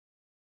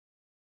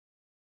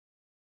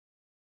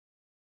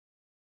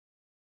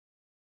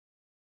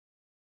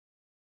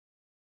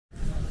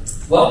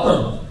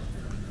Welcome.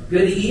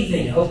 Good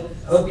evening.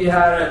 Hope you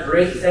had a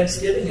great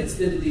Thanksgiving. It's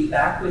good to be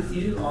back with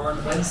you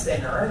on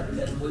Wednesday night.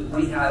 And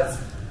we have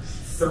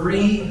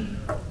three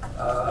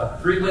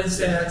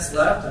Wednesday nights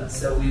left, and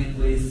so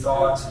we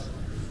thought,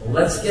 well,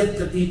 let's give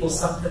the people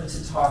something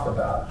to talk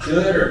about,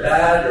 good or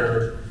bad,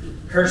 or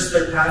curse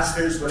their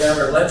pastors,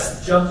 whatever.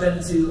 Let's jump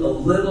into a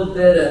little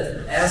bit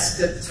of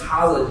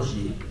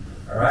eschatology.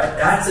 All right,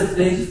 that's a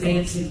big,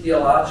 fancy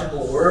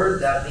theological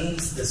word that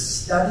means the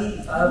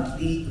study of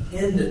the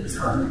end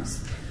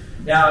times.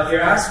 Now, if you're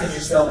asking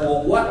yourself,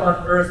 well, what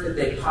on earth could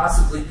they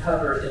possibly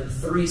cover in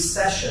 3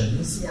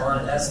 sessions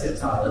on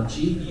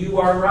eschatology?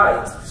 You are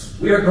right.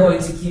 We are going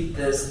to keep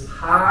this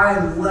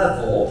high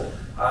level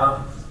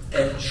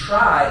and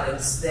try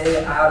and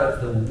stay out of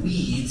the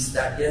weeds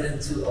that get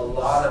into a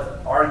lot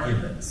of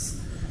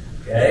arguments.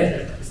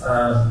 Okay?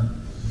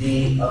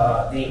 The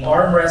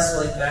arm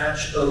wrestling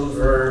match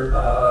over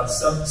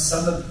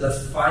some of the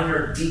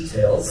finer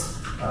details.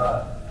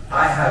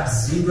 I have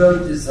zero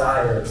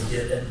desire to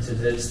get into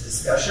those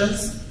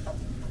discussions.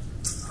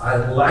 I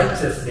like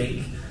to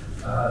think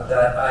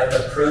that I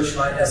approach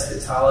my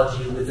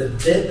eschatology with a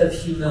bit of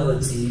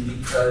humility,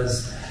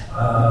 because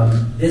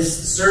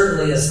this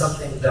certainly is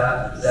something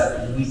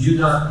that we do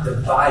not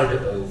divide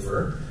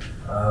over.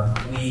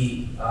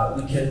 We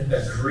can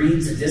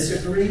agree to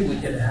disagree. We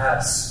can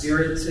have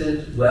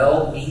spirited,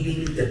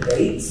 well-meaning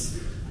debates.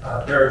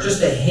 There are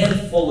just a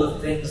handful of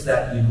things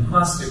that you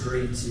must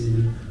agree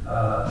to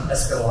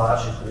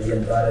eschatologically,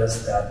 and that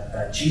is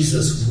that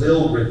Jesus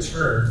will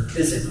return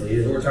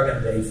physically. We're talking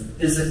about a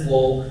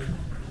physical,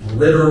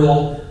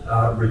 literal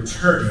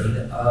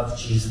returning of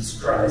Jesus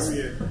Christ.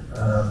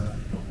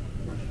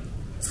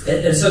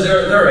 And so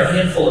there are a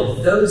handful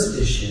of those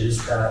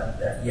issues that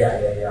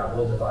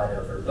we'll divide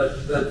over. But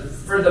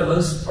for the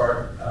most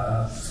part,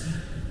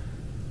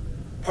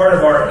 part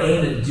of our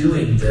aim in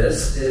doing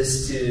this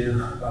is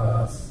to,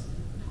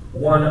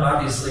 one,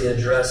 obviously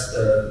address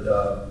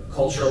the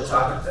cultural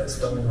topic that's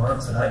going on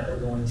tonight. We're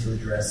going to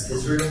address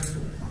Israel.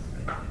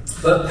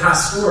 But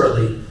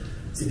pastorally,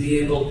 to be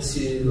able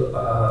to,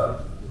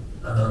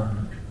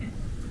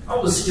 I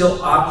was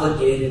still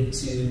obligated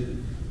to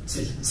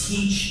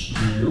teach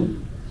you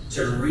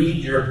to read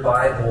your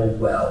Bible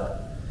well,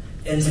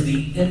 and to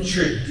be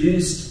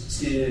introduced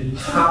to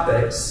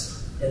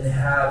topics and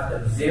have a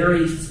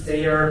very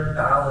fair,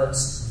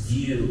 balanced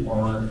view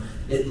on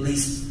at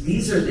least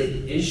these are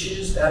the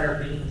issues that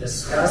are being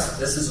discussed.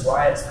 This is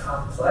why it's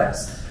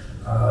complex.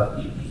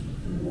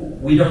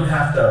 We don't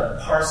have to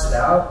parse it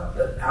out,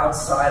 but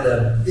outside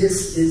of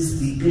this is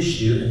the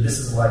issue, and this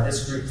is why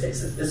this group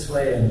takes it this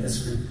way and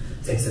this group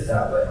takes it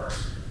that way.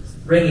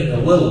 Ringing a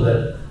little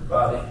bit,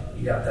 Bobby.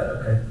 You got that?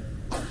 Okay.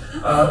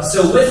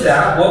 So with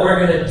that, what we're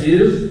going to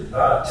do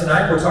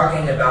tonight, we're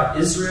talking about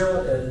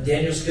Israel, and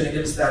Daniel's going to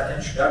give us that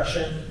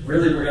introduction.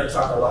 Really, we're going to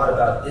talk a lot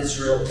about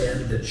Israel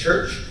and the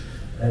church.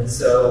 And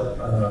so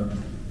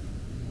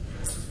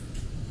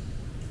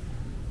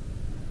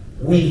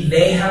we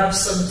may have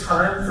some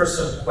time for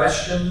some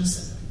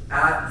questions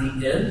at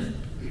the end.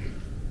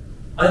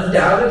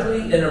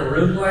 Undoubtedly, in a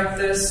room like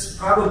this,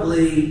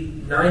 probably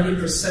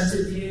 90%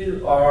 of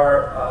you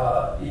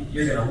are,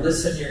 you're going to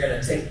listen, you're going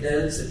to take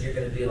notes, and you're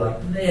going to be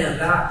like, man,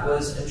 that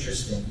was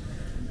interesting.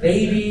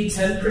 Maybe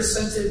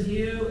 10% of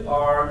you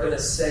are going to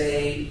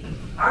say,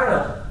 I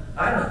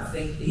don't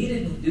think, he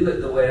didn't do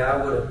it the way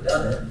I would have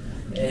done it.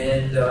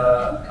 And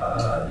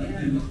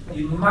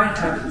you might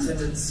have a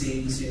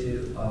tendency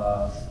to,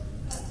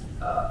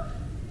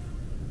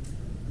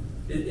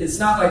 it's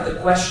not like the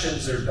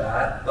questions are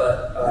bad,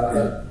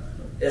 but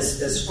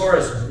as far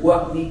as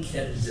what we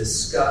can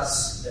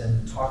discuss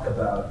and talk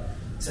about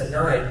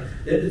tonight,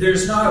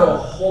 there's not a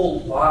whole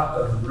lot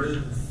of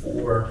room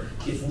for,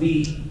 if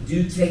we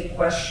do take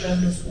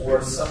questions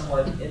or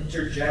someone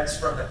interjects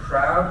from the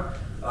crowd,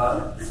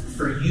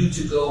 for you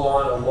to go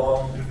on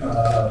along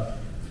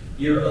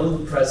your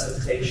own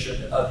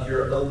presentation of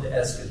your own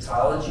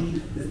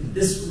eschatology.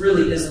 This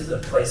really isn't the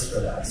place for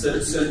that. So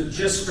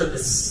just for the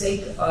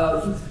sake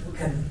of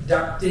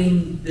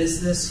conducting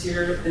business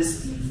here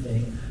this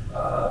evening,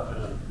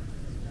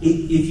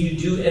 if you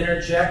do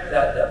interject,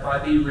 that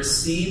might be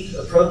received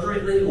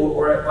appropriately,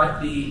 or it might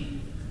be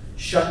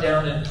shut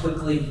down and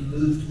quickly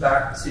moved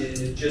back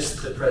to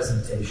just the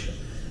presentation.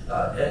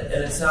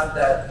 And it's not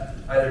that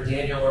either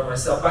Daniel or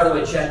myself, by the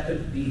way, Chad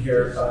couldn't be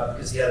here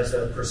because he has his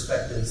own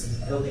perspectives,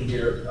 and he'll be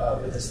here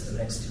with us the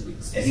next 2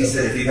 weeks. And he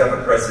said if you have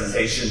a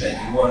presentation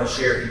that you want to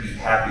share, he'd be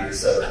happy to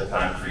set up a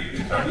time for you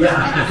to come.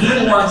 Yeah,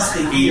 he wants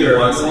to hear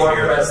your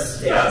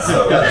presentation. Yeah,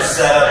 so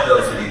set up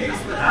those meetings.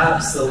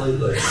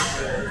 Absolutely.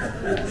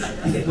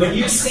 When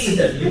you see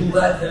him, you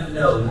let him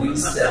know we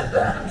said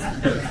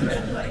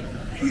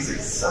that. He's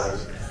excited.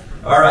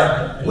 All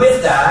right,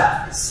 with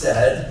that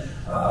said,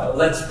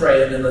 let's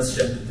pray and then let's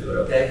jump into it,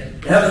 okay?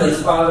 Heavenly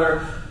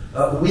Father,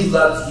 we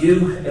love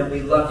you and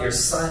we love your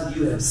Son.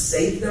 You have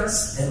saved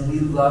us, and we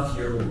love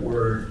your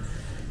word.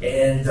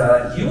 And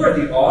you are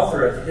the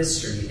author of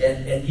history,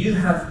 and you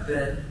have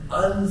been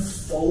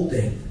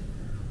unfolding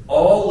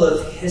all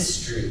of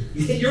history.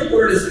 Your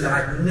word is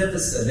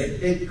magnificent.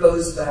 It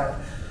goes back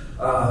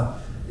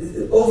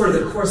over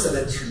the course of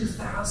a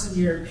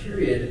 2,000-year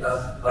period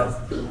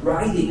of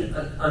writing and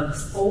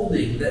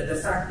unfolding, the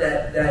fact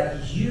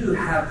that you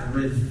have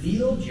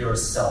revealed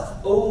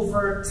yourself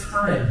over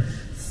time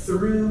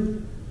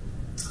through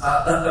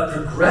a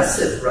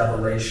progressive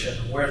revelation,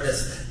 where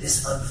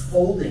this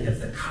unfolding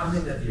of the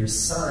coming of your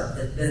Son.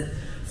 And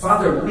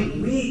Father,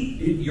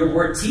 your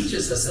word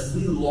teaches us,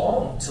 and we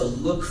long to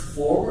look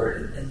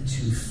forward and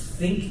to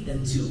think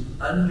and to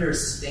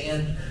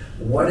understand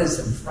what is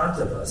in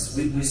front of us.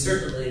 We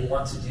certainly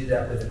want to do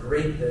that with a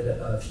great bit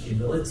of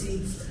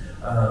humility,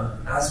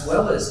 as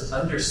well as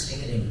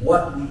understanding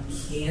what we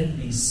can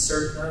be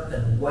certain of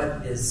and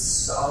what is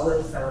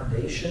solid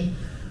foundation.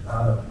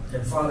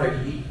 And Father,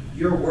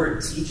 your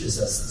word teaches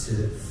us to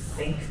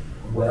think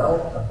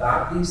well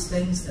about these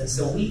things, and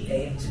so we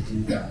aim to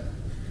do that.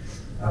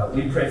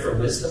 We pray for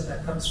wisdom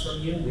that comes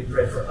from you. We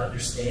pray for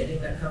understanding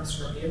that comes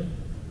from you.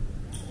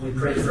 We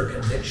pray for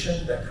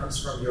conviction that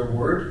comes from your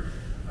word.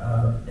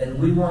 And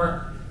we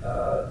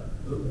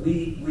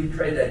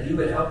pray that you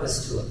would help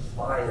us to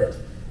apply it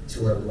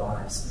to our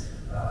lives,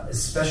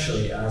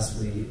 especially as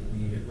we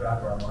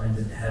wrap our mind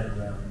and head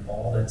around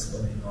all that's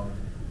going on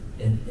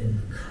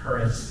in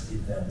current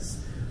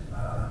events.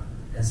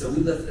 And so we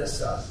lift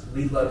this up.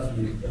 We love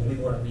you, and we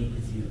want to meet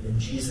with you. In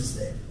Jesus'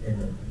 name,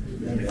 amen.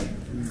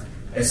 Amen.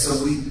 And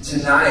so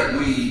tonight,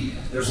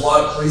 there's a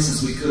lot of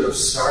places we could have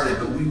started,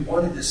 but we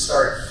wanted to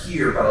start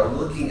here by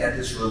looking at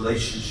this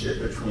relationship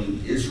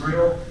between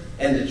Israel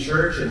and the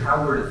church and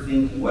how we're to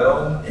think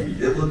well and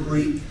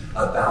biblically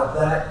about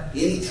that.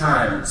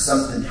 Anytime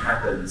something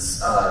happens,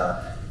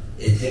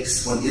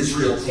 when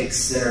Israel takes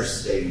center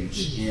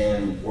stage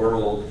in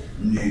world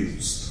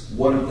news,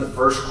 one of the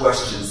first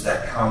questions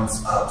that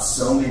comes up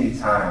so many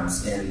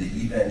times in the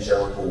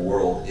evangelical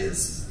world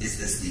is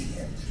this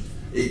the end?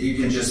 You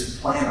can just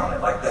plan on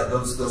it like that.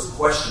 Those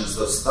questions,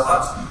 those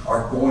thoughts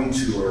are going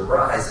to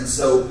arise. And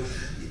so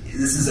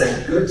this is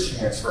a good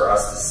chance for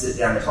us to sit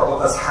down and talk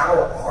with us. How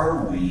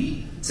are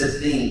we to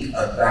think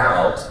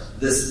about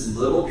this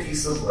little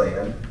piece of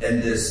land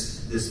and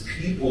this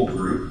people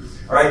group,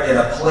 right, in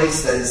a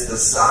place that is the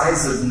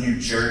size of New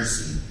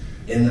Jersey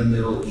in the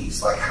Middle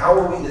East? Like, how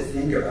are we to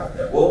think about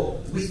them?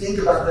 Well, we think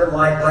about them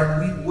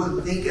like we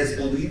would think as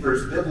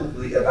believers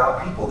biblically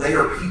about people. They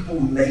are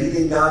people made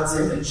in God's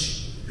image.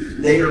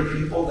 They are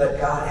people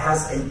that God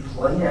has a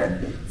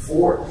plan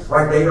for,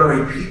 right? They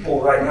are a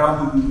people right now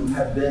who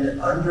have been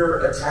under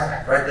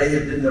attack, right? They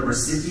have been the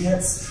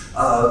recipients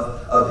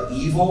of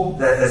evil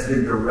that has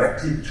been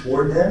directed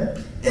toward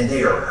them, and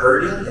they are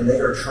hurting, and they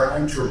are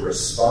trying to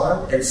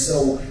respond. And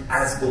so,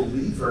 as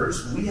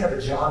believers, we have a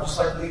job just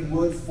like we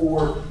would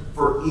for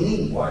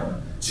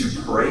anyone, to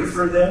pray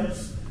for them,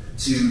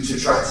 to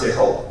try to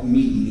help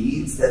meet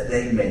needs that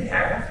they may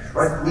have,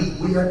 right?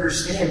 We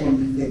understand when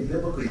we think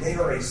biblically, they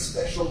are a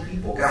special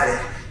people.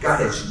 God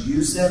has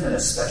used them in a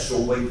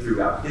special way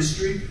throughout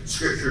history.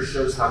 Scripture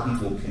shows how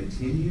he will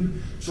continue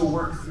to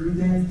work through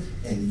them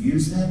and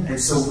use them. And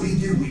so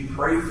we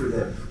pray for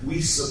them.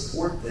 We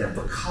support them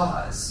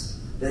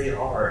because they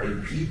are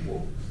a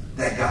people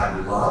that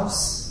God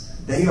loves.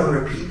 They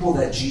are a people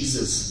that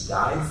Jesus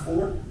died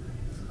for.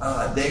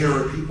 They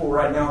are a people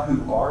right now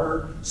who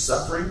are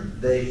suffering.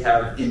 They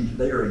are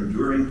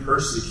enduring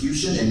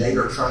persecution, and they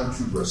are trying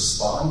to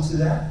respond to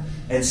that.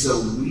 And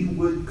so we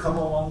would come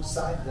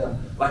alongside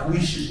them like we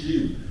should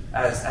do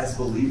as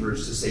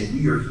believers, to say,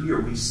 we are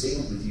here, we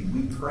stand with you,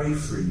 we pray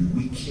for you,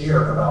 we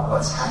care about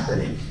what's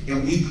happening,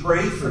 and we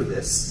pray for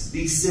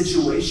these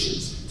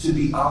situations to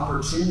be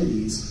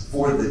opportunities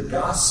for the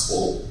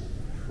gospel,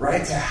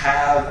 right,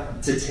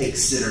 to take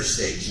center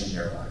stage in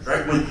their lives,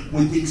 right?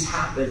 When things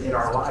happen in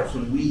our lives,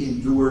 when we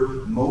endure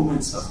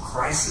moments of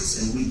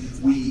crisis,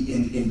 and we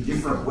in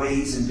different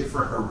ways, in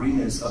different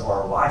arenas of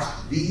our lives,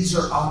 these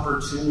are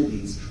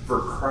opportunities for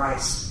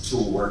Christ to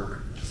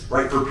work,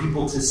 right? For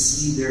people to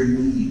see their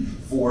need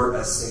for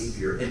a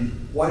Savior. And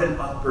what an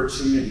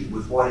opportunity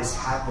with what is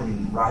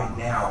happening right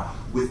now,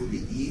 with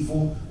the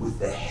evil, with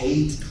the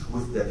hate,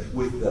 with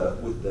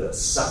the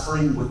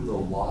suffering, with the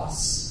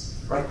loss.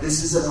 Right?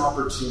 This is an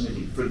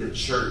opportunity for the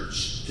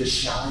church to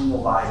shine the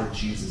light of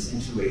Jesus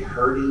into a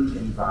hurting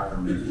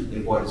environment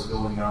in what is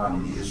going on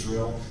in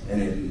Israel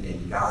and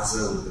in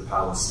Gaza with the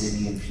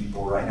Palestinian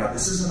people right now.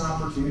 This is an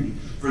opportunity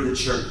for the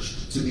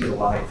church to be a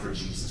light for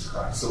Jesus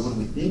Christ. So when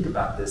we think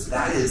about this,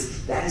 that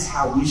is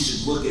how we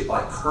should look at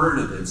like current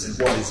events and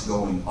what is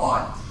going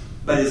on.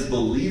 But as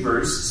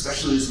believers,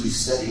 especially as we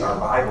study our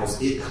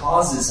Bibles, it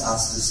causes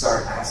us to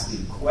start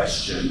asking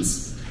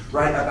questions,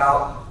 right,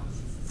 about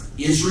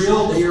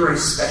Israel. They are a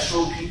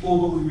special people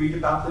when we read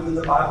about them in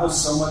the Bible.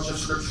 So much of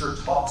Scripture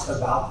talks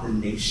about the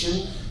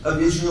nation of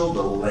Israel,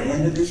 the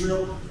land of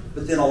Israel.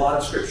 But then a lot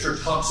of Scripture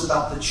talks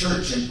about the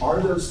church. And are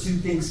those two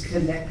things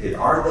connected?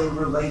 Are they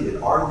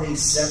related? Are they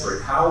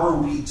separate? How are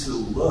we to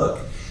look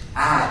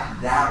at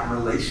that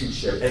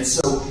relationship? And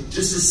so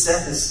just to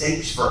set the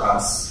stage for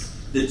us,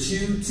 the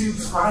two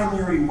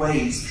primary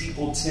ways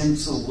people tend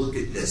to look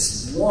at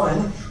this.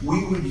 One,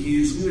 we would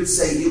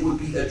say it would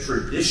be a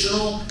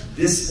traditional,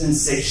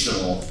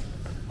 dispensational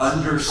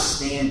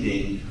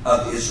understanding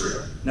of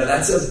Israel. Now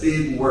that's a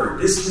big word.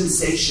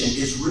 Dispensation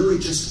is really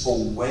just a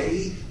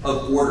way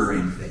of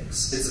ordering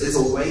things. It's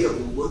a way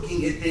of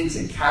looking at things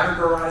and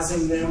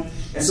categorizing them.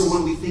 And so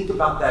when we think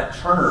about that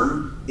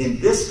term in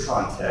this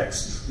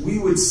context, we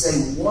would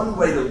say one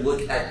way to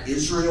look at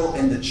Israel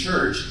and the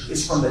church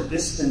is from a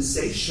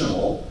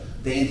dispensational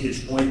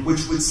vantage point,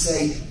 which would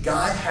say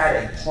God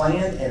had a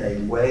plan and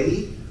a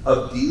way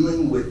of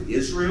dealing with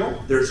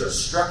Israel. There's a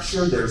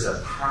structure, there's a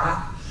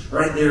path.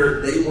 Right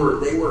there, they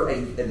were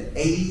an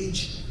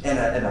age and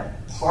a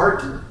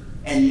part,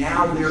 and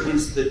now there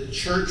is the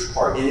church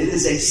part, and it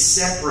is a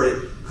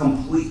separate,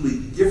 completely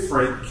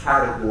different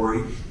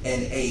category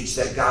and age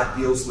that God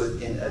deals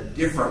with in a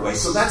different way.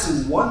 So that's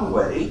one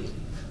way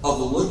of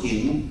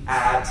looking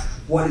at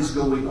what is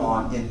going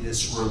on in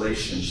this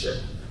relationship.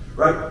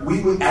 Right?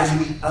 As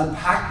we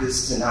unpack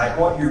this tonight,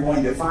 what you're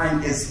going to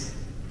find is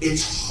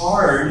it's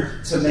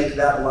hard to make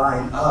that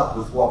line up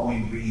with what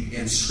we read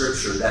in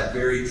Scripture, that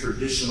very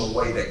traditional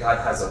way that God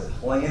has a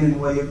plan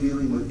and way of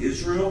dealing with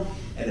Israel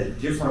and a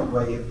different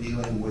way of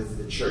dealing with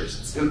the church.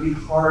 It's going to be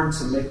hard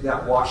to make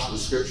that wash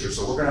with Scripture,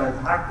 so we're going to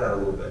unpack that a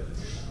little bit.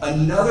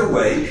 Another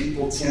way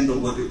people tend to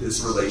look at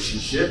this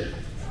relationship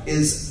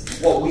is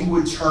what we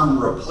would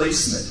term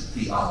replacement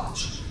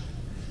theology.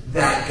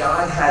 That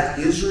God had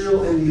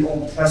Israel in the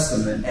Old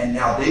Testament, and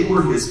now they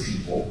were his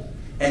people,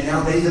 and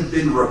now they have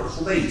been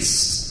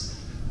replaced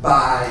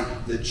by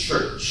the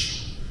church.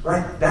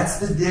 Right? That's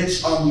the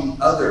ditch on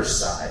the other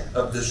side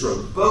of this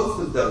road. Both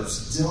of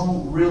those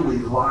don't really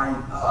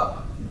line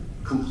up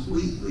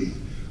completely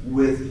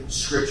with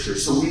Scripture.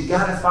 So we've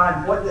got to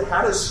find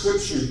how does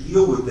Scripture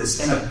deal with this?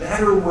 And a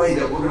better way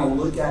that we're going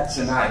to look at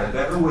tonight, a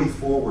better way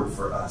forward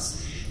for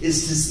us,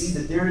 is to see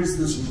that there is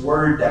this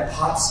word that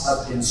pops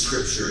up in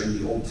Scripture in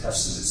the Old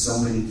Testament so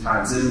many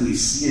times, and then we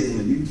see it in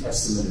the New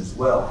Testament as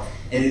well.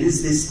 And it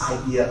is this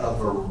idea of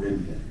a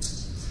remnant.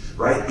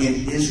 Right?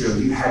 In Israel,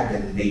 you had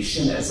the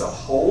nation as a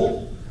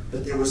whole,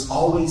 but there was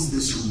always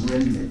this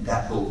remnant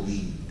that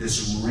believed,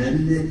 this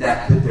remnant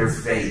that put their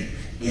faith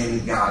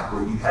in God,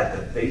 where you had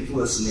the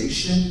faithless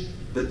nation,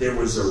 but there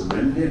was a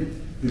remnant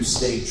who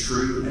stayed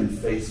true and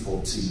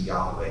faithful to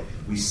Yahweh.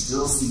 We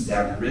still see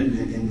that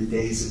remnant in the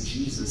days of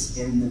Jesus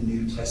in the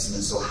New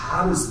Testament. So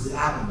how does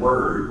that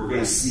word, we're going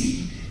to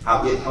see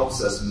how it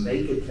helps us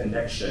make a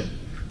connection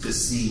to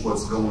see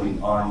what's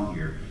going on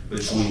here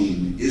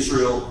between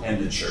Israel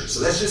and the church. So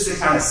that's just to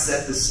kind of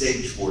set the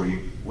stage for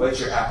you, whet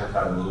your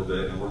appetite a little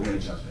bit, and we're going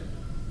to jump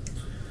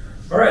in.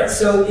 All right,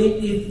 so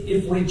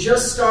if we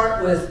just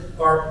start with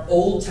our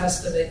Old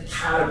Testament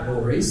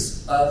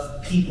categories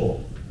of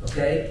people,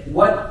 okay?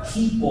 What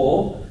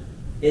people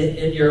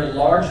in your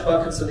large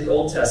buckets of the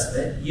Old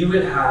Testament you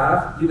would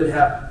have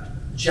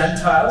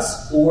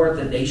Gentiles or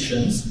the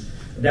nations.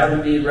 That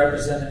would be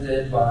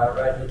represented by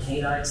the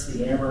Canaanites,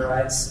 the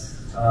Amorites,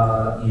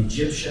 the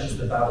Egyptians,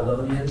 the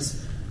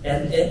Babylonians,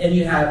 and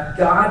you have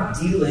God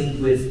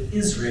dealing with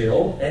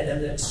Israel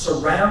and it's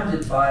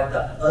surrounded by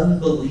the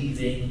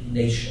unbelieving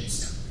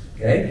nations.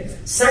 Okay.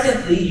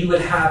 Secondly, you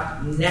would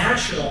have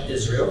national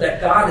Israel,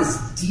 that God is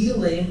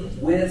dealing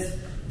with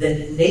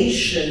the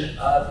nation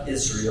of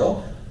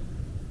Israel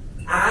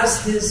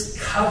as his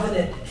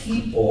covenant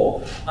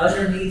people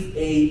underneath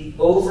a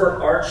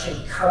overarching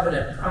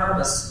covenant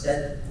promise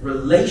and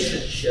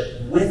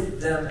relationship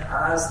with them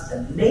as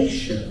a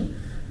nation.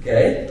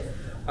 Okay?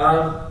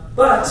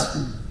 But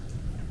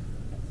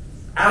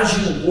as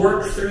you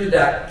work through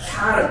that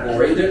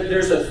category,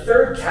 there's a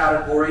third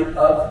category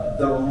of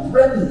the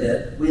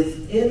remnant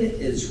within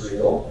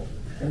Israel,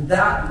 and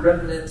that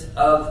remnant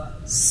of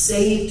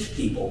saved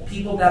people,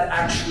 people that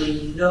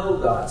actually know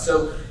God.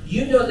 So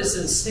you know this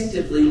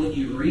instinctively when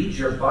you read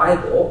your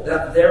Bible,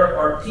 that there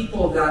are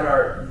people that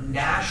are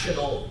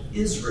national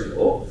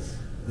Israel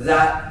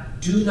that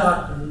do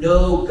not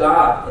know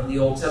God in the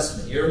Old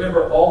Testament. You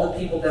remember all the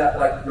people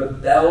that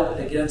rebelled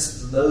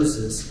against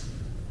Moses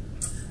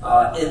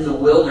in the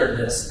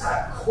wilderness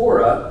at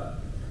Korah,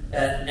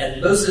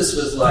 and Moses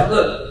was like,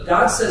 look,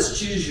 God says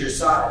choose your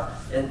side.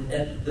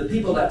 And the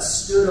people that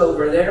stood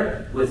over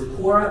there with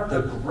Korah,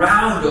 the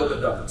ground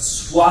opened up and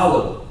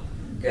swallowed them.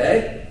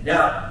 Okay?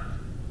 Now,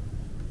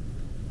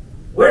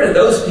 where did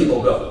those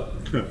people go?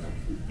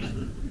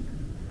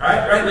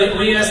 Right?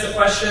 When you ask the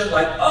question,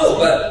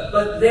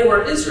 but they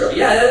were Israel.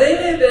 Yeah, they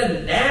may have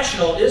been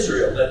national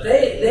Israel, but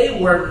they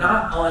were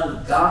not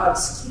on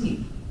God's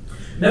team.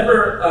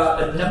 Remember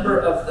a number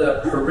of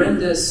the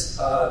horrendous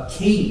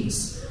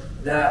kings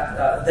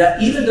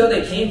that even though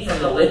they came from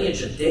the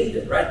lineage of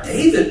David, right?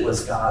 David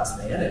was God's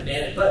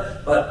man,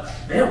 but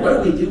man,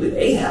 what do we do with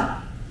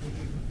Ahab?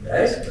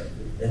 Right?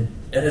 And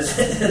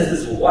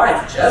his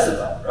wife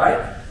Jezebel,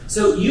 right?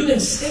 So you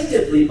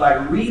instinctively, by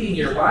reading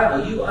your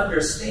Bible, you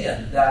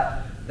understand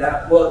that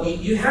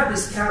you have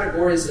these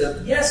categories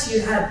of, yes,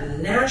 you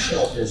had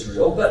national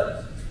Israel,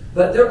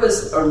 but there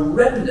was a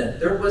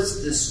remnant. There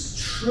was this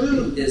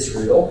true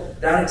Israel,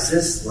 that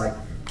exists like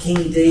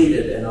King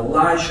David and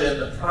Elijah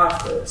and the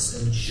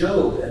prophets and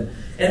Job.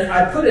 And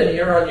I put in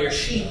here on your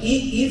sheet,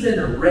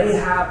 even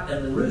Rahab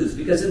and Ruth,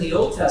 because in the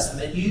Old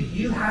Testament,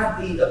 you had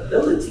the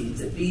ability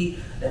to be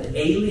an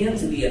alien,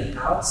 to be an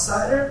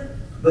outsider,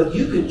 but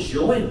you could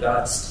join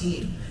God's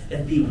team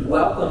and be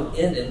welcomed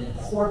in and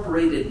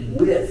incorporated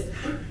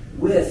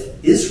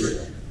with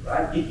Israel,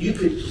 right? You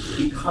could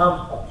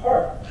become a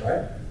part,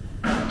 right?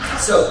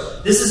 So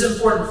this is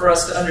important for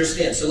us to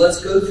understand. So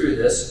let's go through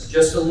this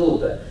just a little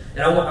bit.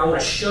 And I want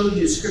to show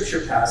you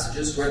scripture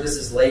passages where this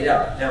is laid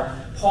out. Now,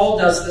 Paul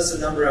does this a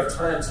number of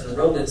times in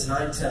Romans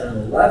 9, 10,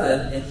 and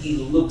 11, and he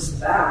looks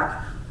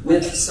back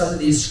with some of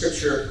these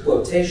scripture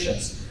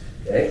quotations.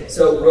 Okay,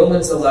 so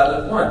Romans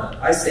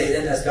 11:1. I say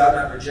then, has God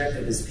not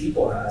rejected his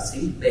people, has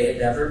he? May it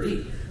never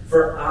be.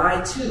 For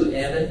I too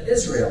am an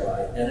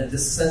Israelite and a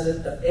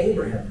descendant of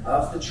Abraham,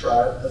 of the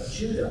tribe of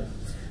Judah.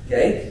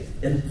 Okay,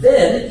 and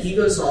then he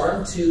goes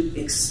on to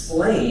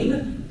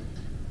explain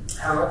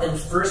how in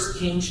 1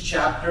 Kings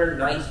chapter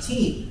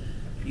 19,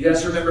 you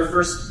guys remember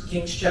 1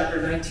 Kings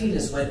chapter 19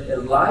 is when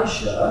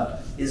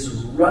Elijah is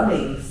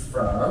running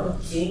from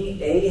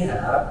King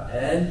Ahab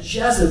and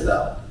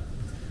Jezebel.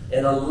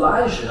 And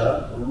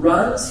Elijah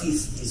runs,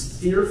 he's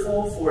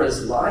fearful for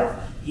his life.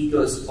 He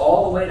goes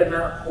all the way to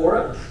Mount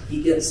Horeb.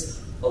 He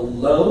gets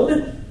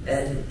alone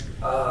and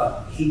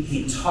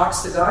he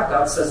talks to God.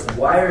 God says,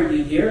 why are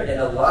you here? And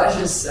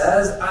Elijah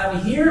says, I'm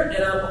here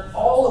and I'm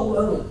all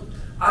alone.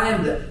 I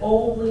am the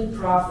only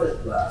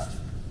prophet left.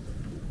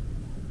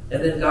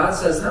 And then God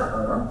says,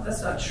 no,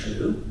 that's not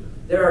true.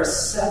 There are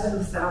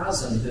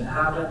 7,000 who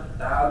haven't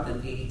bowed the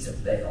knee to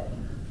Baal.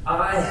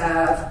 I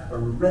have a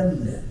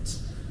remnant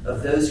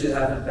of those who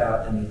haven't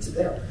bowed the knee to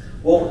Baal.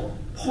 Well,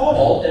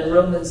 Paul in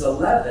Romans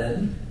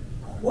 11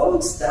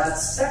 quotes that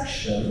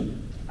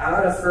section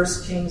out of 1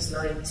 Kings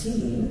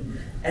 19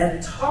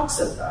 and talks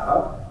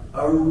about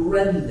a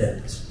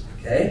remnant.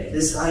 Okay?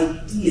 This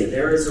idea,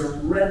 there is a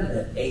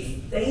remnant, a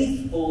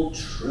faithful,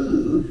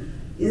 true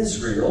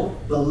Israel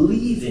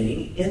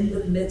believing in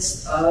the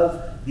midst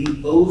of the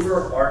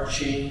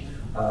overarching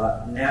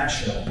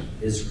national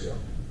Israel.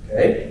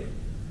 Okay?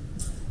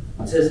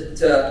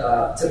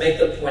 To make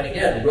the point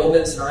again,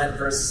 Romans 9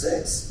 verse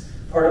 6,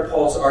 part of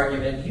Paul's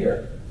argument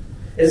here.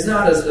 It is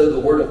not as though the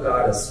word of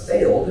God has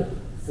failed,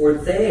 for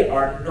they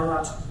are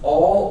not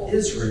all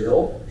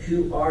Israel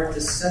who are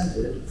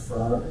descended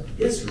from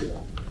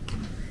Israel.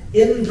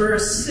 In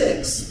verse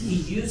 6, he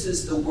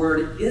uses the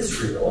word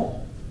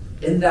Israel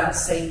in that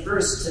same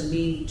verse to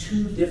mean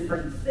two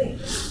different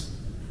things.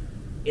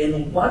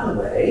 In one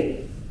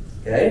way,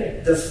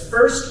 okay, the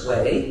first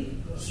way,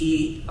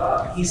 he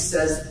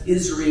says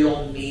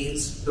Israel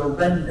means the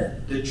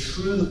remnant, the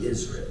true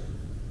Israel.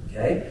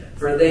 Okay?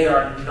 For they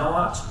are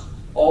not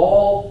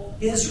all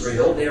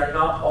Israel, they are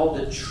not all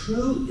the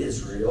true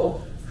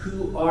Israel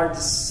who are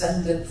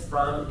descendant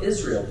from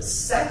Israel. The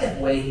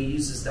second way he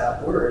uses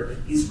that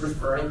word, he's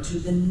referring to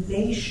the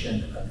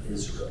nation of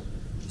Israel.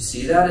 You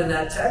see that in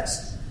that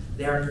text?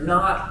 They are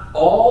not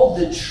all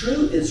the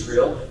true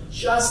Israel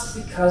just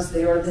because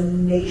they are the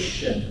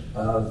nation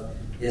of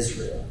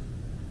Israel.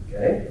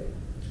 Okay?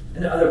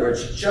 In other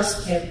words, you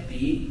just can't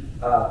be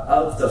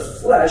of the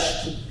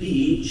flesh to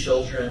be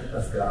children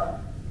of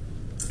God.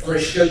 I'm going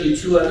to show you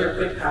two other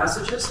quick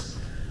passages.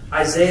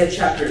 Isaiah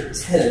chapter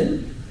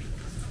 10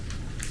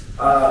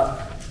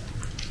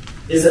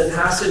 is a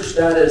passage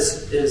that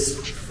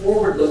is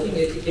forward-looking.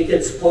 It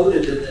gets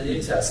quoted in the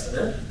New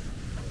Testament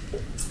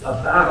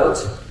about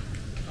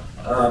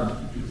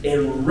a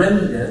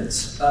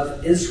remnant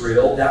of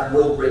Israel that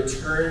will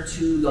return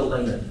to the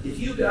land. If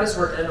you guys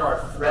were in our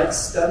thread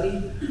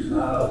study,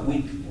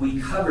 we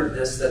covered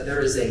this, that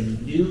there is a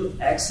new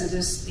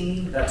Exodus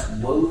theme that's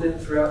woven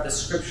throughout the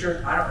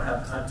Scripture. I don't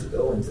have time to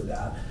go into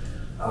that.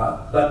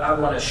 But I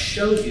want to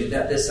show you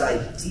that this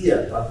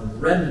idea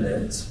of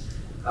remnant,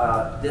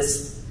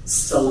 this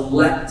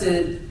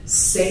selected,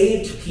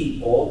 saved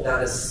people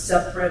that is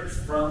separate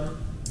from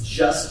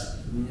just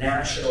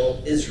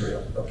national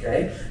Israel,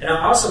 okay? And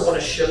I also want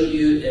to show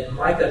you in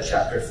Micah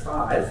chapter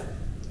 5,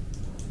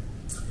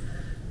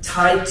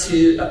 tied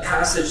to a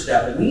passage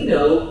that we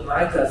know,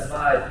 Micah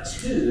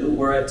 5:2,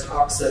 where it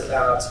talks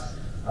about,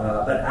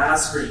 but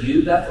as for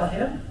you,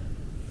 Bethlehem,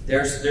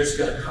 there's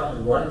going to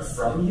come one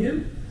from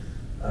you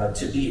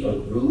to be a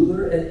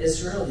ruler in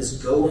Israel.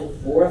 Is going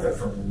forth, or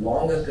from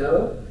long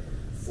ago,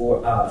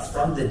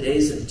 from the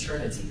days of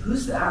eternity.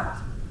 Who's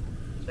that?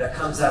 That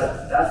comes out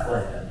of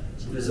Bethlehem.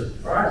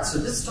 All right, so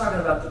this is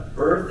talking about the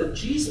birth of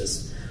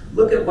Jesus.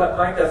 Look at what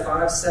Micah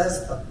 5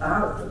 says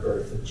about the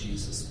birth of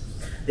Jesus.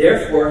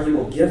 Therefore, he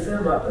will give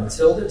them up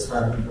until the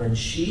time when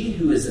she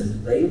who is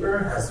in labor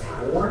has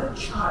borne a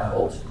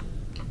child.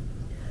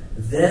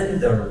 Then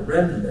the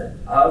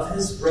remnant of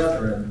his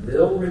brethren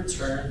will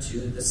return to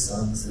the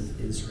sons of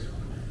Israel.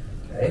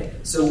 Okay?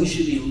 So we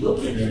should be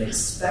looking and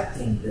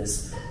expecting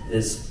this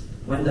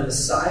when the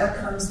Messiah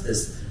comes,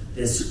 this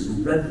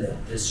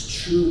remnant, this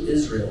true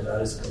Israel that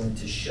is going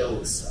to show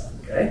itself.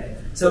 Okay?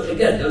 So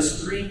again,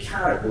 those three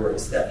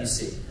categories that you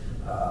see.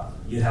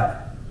 You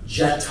have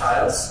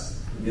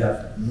Gentiles, you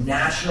have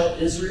national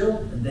Israel,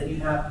 and then you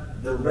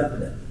have the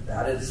remnant.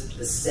 That is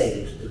the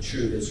saved, the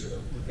true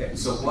Israel. Okay,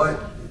 so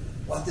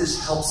what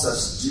this helps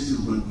us do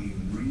when we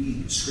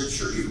read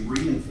Scripture, it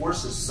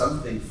reinforces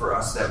something for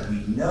us that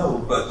we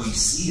know, but we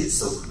see it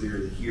so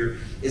clearly here,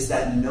 is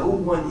that no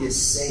one is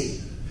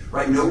saved,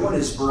 right? No one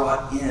is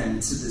brought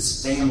into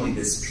this family,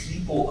 this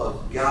people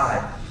of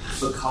God,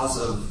 because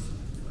of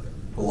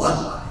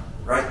bloodline,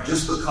 right?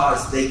 Just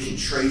because they can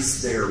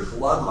trace their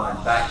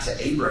bloodline back to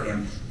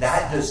Abraham,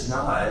 that is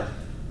not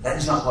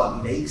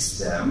what makes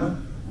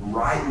them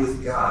right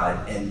with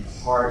God and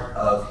part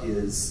of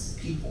his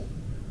people.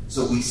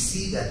 So we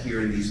see that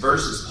here in these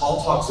verses.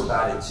 Paul talks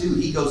about it too.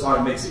 He goes on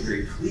and makes it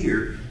very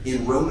clear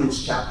in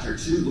Romans chapter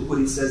 2. Look what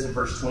he says in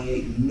verse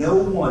 28. No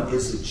one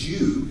is a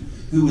Jew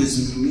who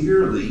is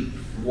merely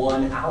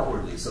one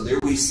outwardly. So there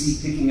we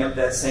see picking up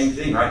that same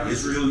thing, right?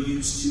 Israel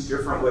used two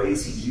different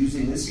ways. He's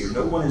using this here.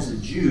 No one is a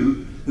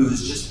Jew who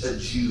is just a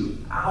Jew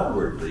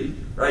outwardly,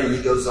 right? And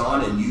he goes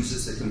on and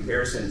uses the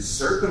comparison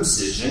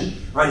circumcision,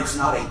 right? It's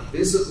not a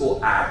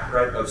physical act,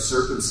 right, of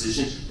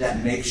circumcision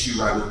that makes you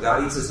right with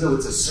God. He says, no,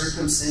 it's a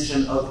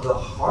circumcision of the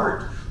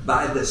heart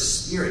by the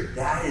Spirit.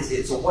 That is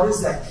it. So what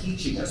is that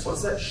teaching us?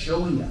 What's that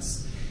showing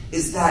us?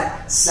 Is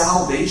that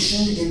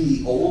salvation in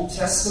the Old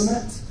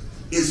Testament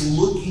is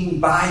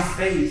looking by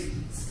faith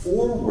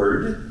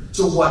forward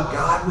to what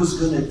God was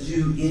going to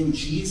do in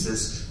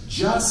Jesus,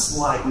 just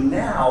like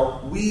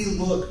now we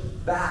look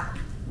back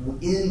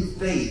in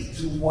faith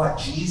to what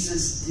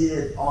Jesus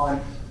did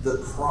on the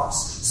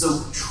cross.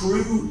 So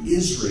true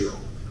Israel,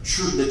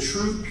 the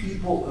true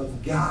people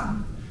of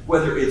God,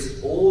 whether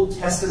it's Old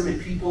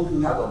Testament people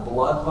who have a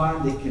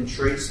bloodline they can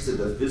trace to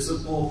the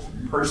physical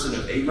person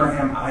of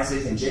Abraham,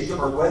 Isaac, and Jacob,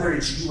 or whether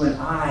it's you and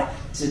I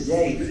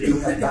today who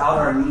have bowed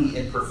our knee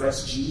and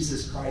professed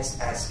Jesus Christ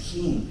as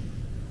King,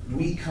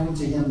 we come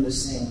to him the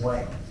same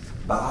way,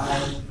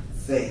 by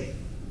faith.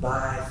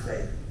 By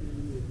faith.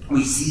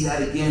 We see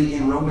that again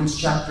in Romans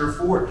chapter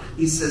 4.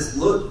 He says,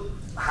 look,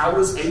 how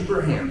was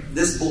Abraham?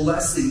 This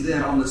blessing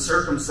then on the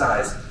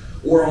circumcised,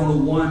 or on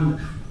the one,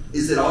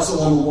 is it also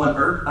on the one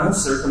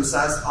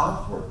uncircumcised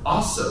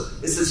also?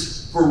 It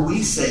says, for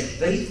we say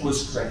faith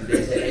was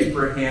credited to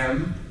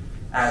Abraham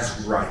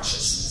as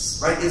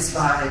righteousness. Right? It's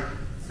by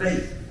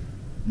faith.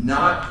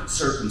 Not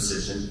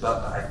circumcision,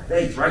 but by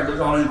faith. Right?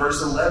 Look on in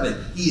verse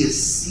 11. He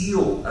is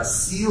sealed, a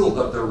seal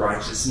of the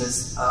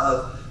righteousness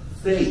of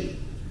faith.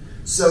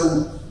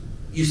 So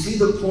you see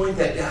the point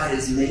that God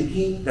is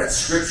making, that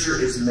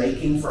Scripture is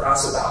making for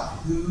us about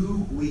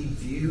who we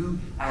view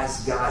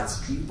as God's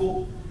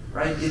people,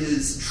 right? It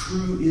is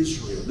true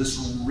Israel. This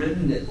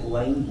remnant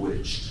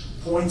language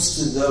points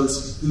to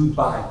those who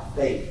by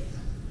faith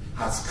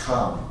has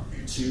come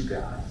to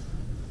God.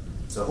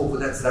 So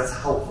hopefully that's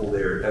helpful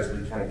there as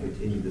we kind of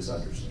continue this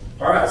understanding.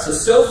 All right,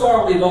 so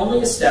far we've only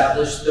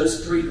established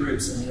those three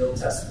groups in the Old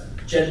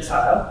Testament.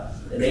 Gentile,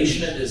 the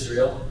nation of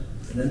Israel,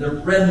 and then the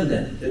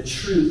remnant, the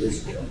true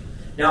Israel.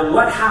 Now,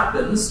 what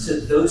happens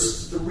to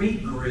those three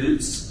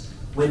groups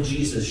when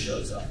Jesus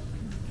shows up?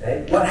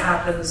 Okay? What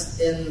happens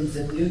in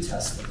the New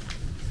Testament?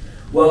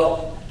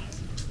 Well,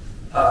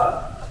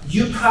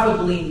 you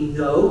probably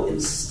know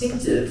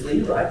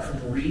instinctively, right,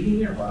 from reading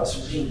your Bibles,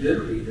 from being good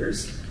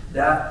readers,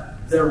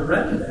 that the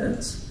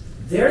remnant,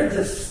 they're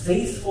the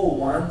faithful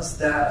ones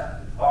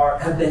that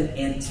have been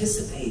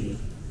anticipating.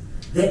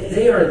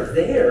 They are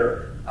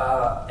there.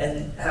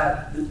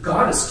 And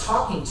God is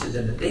talking to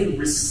them. They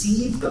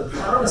receive the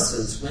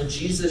promises when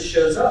Jesus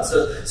shows up.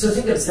 So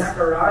think of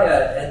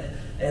Zechariah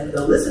and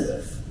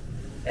Elizabeth,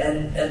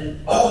 and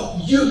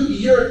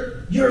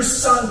your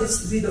son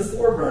gets to be the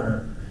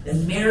forerunner.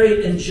 And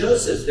Mary and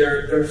Joseph,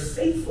 they're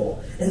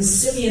faithful. And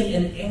Simeon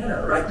and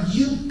Anna, right?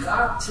 You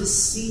got to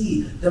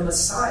see the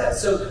Messiah.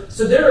 So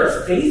there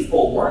are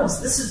faithful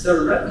ones. This is the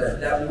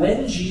remnant that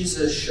when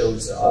Jesus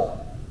shows up.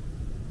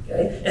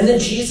 Okay? And then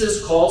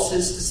Jesus calls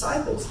his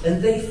disciples,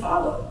 and they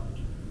follow,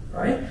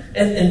 right?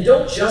 And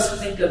don't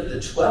just think of the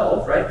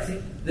 12, right?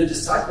 Think the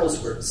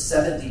disciples were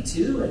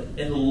 72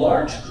 in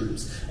large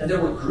groups, and there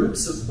were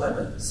groups of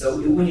women. So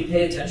when you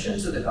pay attention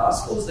to the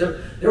Gospels, there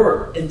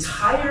were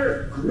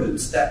entire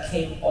groups that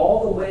came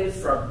all the way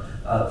from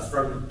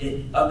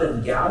up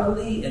in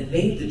Galilee and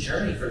made the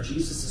journey for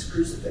Jesus'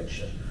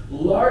 crucifixion.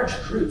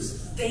 Large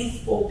groups,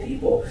 faithful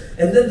people.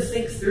 And then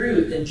think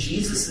through in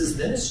Jesus'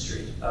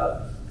 ministry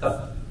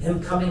of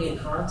him coming in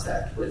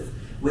contact with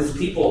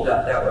people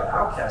that were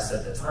outcasts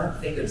at the time.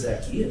 Think of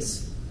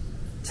Zacchaeus,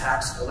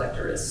 tax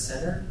collector, a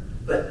sinner.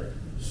 But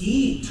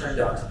he turned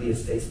out to be a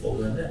faithful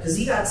remnant because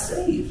he got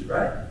saved,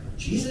 right?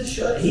 Jesus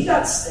showed he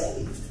got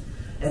saved.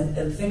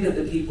 And think of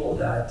the people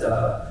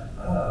that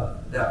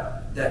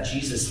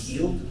Jesus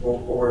healed,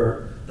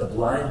 or the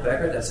blind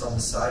beggar that's on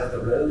the side of the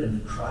road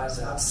and he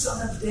cries out,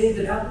 Son of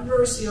David, have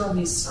mercy on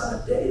me, Son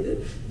of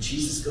David. And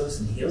Jesus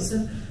goes and heals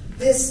him.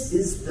 This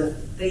is the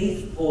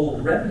faithful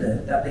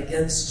remnant that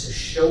begins to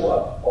show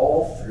up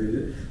all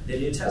through the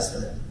New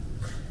Testament.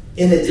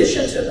 In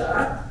addition to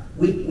that,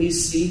 we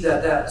see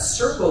that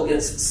circle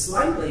gets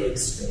slightly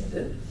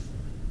expanded,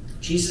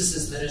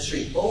 Jesus'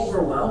 ministry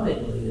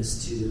overwhelmingly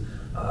is to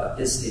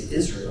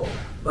Israel.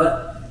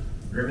 But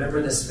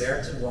remember the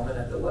Samaritan woman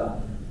at the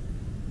well.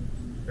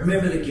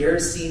 Remember the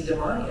Gerasene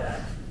demoniac.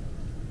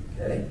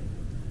 Okay.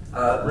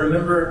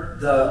 Remember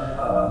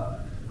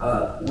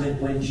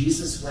when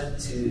Jesus went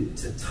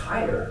to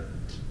Tyre.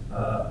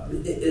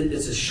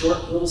 It's a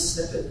short little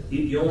snippet.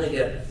 You only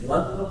get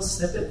one little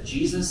snippet.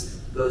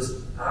 Jesus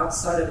goes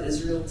outside of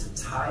Israel to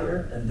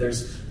Tyre, and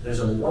there's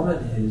a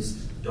woman whose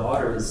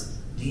daughter is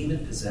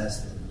demon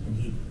possessed,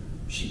 and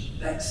she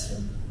begs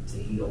him to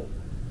heal.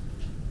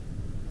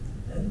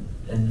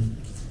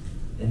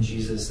 And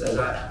Jesus says,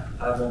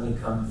 I've only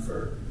come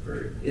for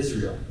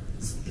Israel.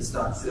 It's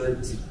not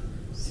good to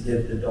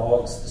give the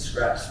dogs the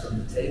scraps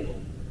from the table.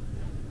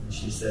 And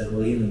she said,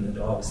 well, even the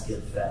dogs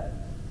get fed.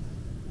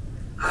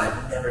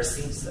 I've never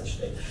seen such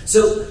thing.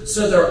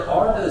 So there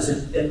are those,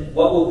 and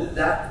what will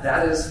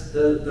that is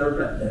the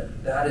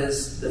remnant. That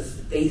is the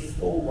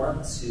faithful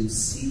ones who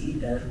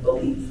see and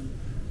believe.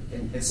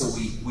 And so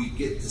we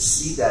get to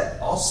see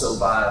that also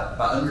by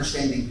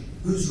understanding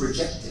who's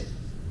rejected.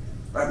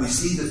 Right? We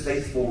see the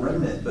faithful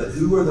remnant, but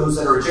who are those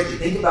that are rejected?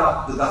 Think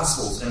about the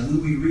Gospels and who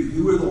we read.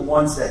 Who are the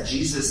ones that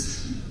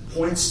Jesus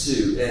points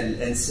to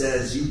and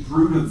says, you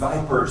brood of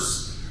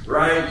vipers,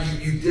 right?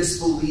 You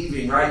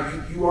disbelieving, right?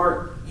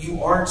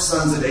 You aren't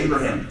sons of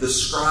Abraham. The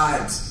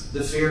scribes,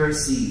 the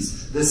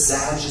Pharisees, the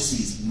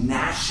Sadducees,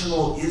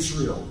 national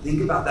Israel.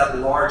 Think about that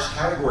large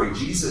category.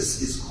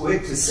 Jesus is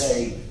quick to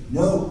say,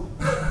 no,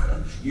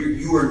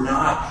 you are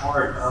not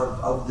part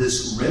of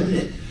this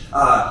remnant.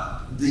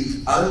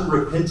 The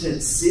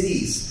unrepentant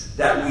cities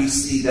that we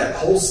see, that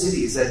whole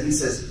cities that he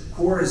says,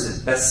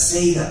 Chorazin,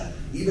 Bethsaida,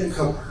 even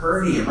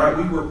Capernaum, right?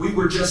 We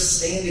were just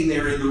standing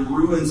there in the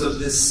ruins of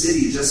this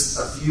city just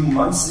a few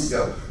months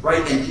ago,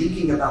 right? And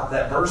thinking about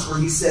that verse where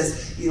he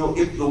says,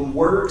 if the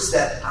works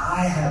that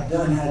I have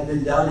done had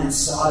been done in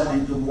Sodom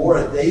and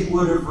Gomorrah, they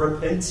would have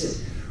repented,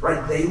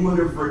 right? They would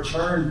have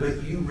returned,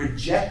 but you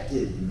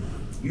rejected me.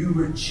 You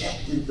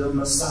rejected the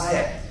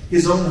Messiah.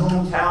 His own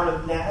hometown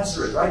of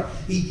Nazareth, right?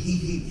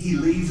 He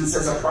leaves and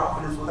says a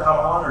prophet is without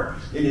honor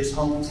in his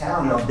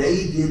hometown. Now,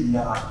 they did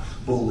not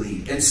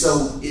believe. And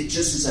so it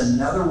just is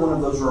another one of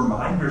those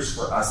reminders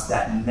for us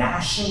that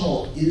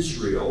national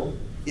Israel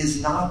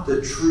is not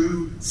the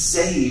true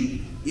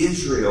saved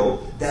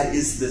Israel that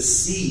is the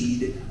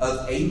seed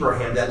of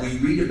Abraham that we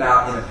read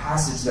about in a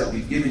passage that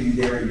we've given you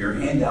there in your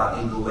handout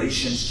in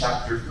Galatians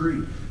chapter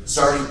 3.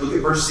 Look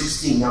at verse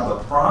 16. Now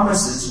the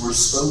promises were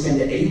spoken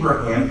to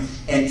Abraham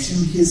and to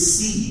his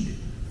seed.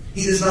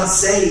 He does not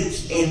say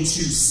and to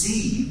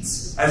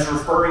seeds as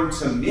referring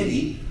to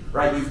many,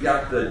 right? You've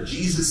got the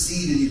Jesus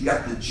seed and you've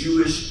got the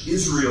Jewish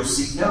Israel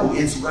seed. No,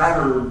 it's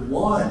rather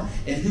one.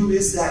 And who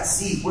is that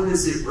seed? Where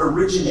does it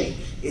originate?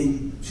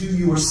 To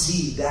your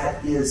seed,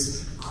 that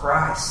is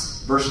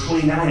Christ. Verse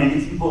 29, and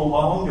if you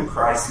belong to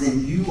Christ,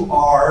 then you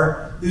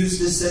are whose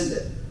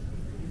descendant?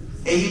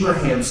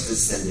 Abraham's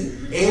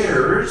descendant,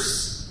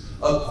 heirs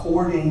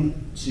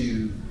according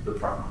to the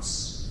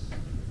promise.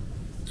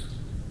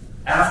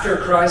 After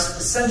Christ's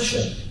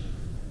ascension,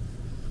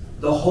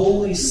 the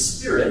Holy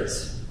Spirit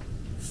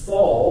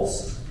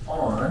falls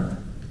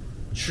on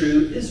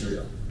true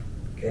Israel.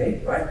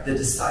 Okay, right? The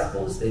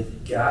disciples,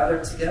 they've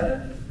gathered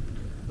together.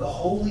 The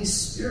Holy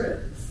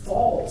Spirit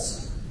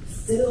falls,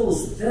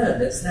 fills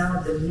them. It's now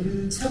the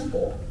new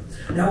temple.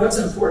 Now, what's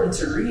important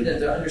to read and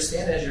to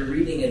understand as you're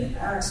reading in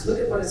Acts, look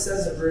at what it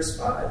says in verse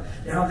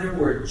 5. Now, there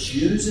were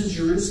Jews in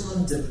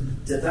Jerusalem,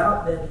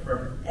 devout men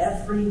from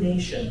every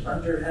nation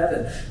under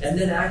heaven. And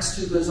then Acts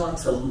 2 goes on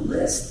to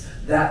list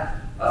that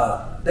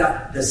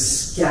the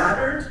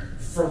scattered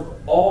from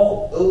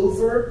all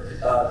over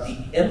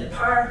the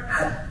empire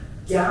had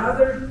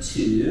gathered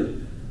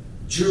to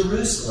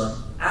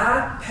Jerusalem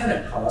at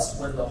Pentecost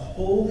when the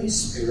Holy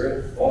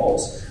Spirit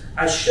falls.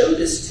 I show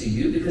this to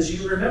you because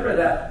you remember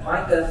that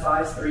Micah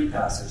 5:3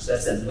 passage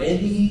that said, when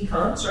he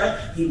comes, right,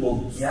 he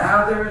will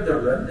gather the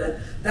remnant.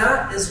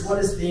 That is what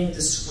is being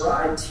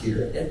described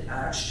here in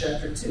Acts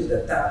chapter 2,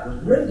 that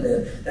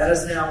remnant that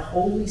is now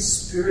Holy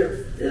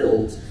Spirit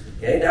filled.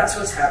 Okay, that's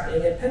what's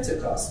happening at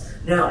Pentecost.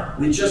 Now,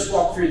 we just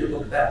walked through the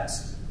book of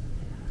Acts.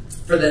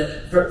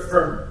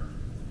 From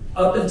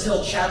up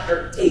until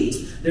chapter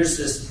 8, there's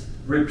this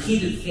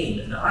repeated theme,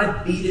 and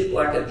I beat it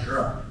like a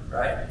drum.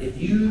 Right? If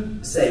you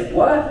say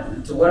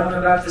what to what I'm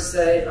about to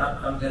say,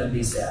 I'm going to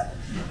be sad.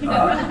 And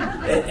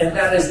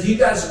that is, do you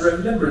guys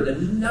remember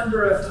the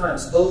number of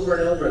times over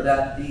and over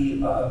that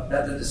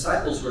the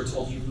disciples were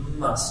told, you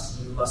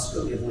must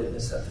go give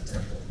witness at the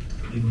temple.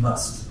 You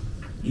must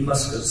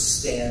go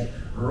stand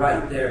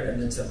right there in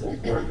the temple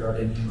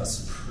courtyard and you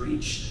must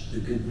preach the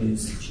good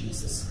news of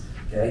Jesus.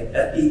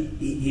 Okay,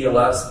 he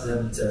allows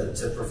them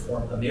to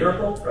perform a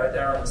miracle right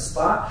there on the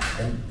spot,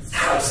 and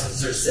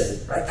thousands are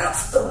saved. Right,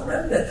 that's the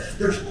remnant.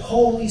 There's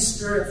Holy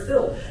Spirit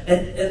filled,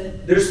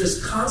 and there's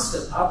this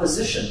constant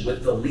opposition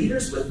with the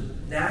leaders, with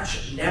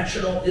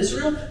national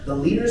Israel. The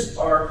leaders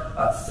are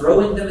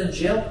throwing them in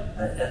jail,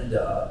 and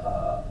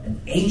an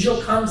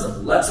angel comes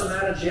and lets them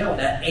out of jail. And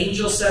that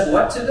angel said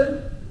what to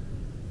them?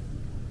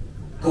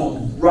 go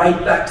right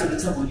back to the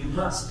temple. You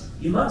must.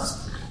 You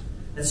must.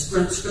 And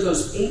for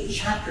those 8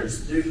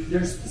 chapters,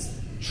 there's this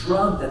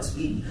drum that's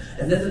beaten.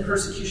 And then the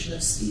persecution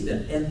of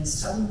Stephen. And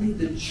suddenly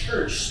the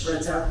church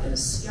spreads out and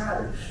is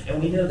scattered.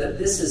 And we know that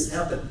this is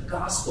now the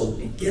gospel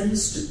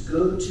begins to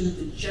go to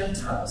the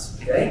Gentiles.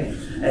 Okay?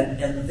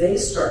 And they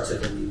start to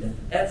believe. And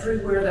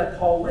everywhere that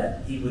Paul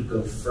went, he would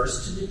go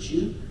first to the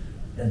Jew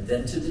and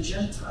then to the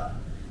Gentile.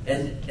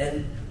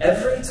 And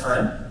every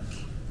time,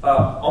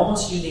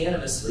 almost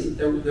unanimously,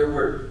 there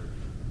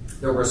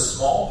were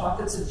small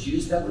pockets of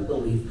Jews that would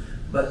believe,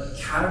 but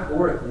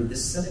categorically the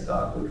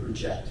synagogue would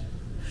reject.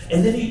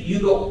 And then you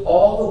go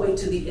all the way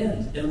to the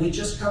end. And we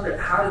just covered,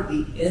 how did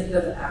the end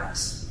of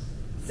Acts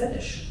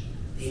finish?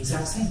 The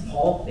exact same.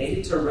 Paul made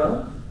it to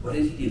Rome. What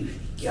did he do? He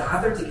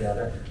gathered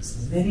together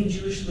as many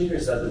Jewish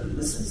leaders that would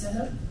listen to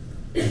him,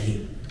 and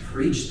he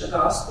preached the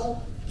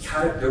gospel.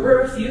 There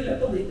were a few that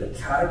believed, but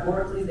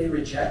categorically they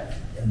reject.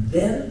 And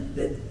then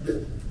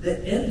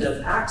the end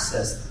of Acts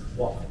says,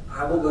 well,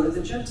 I will go to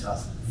the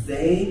Gentiles.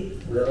 They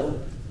will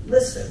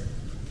listen.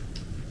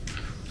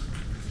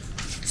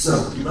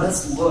 So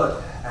let's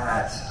look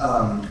at,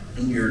 on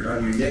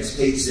your next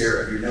page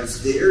there of your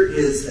notes, there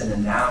is an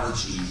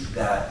analogy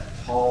that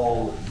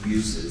Paul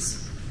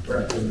uses.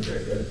 We're not doing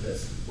very good at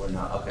this. We're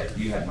not. Okay,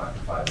 you had Micah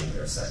 5 in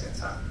there a second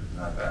time.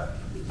 Not bad.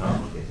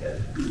 I'll look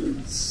ahead.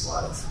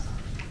 Slides.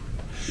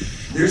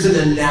 There's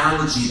an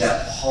analogy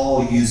that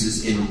Paul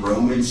uses in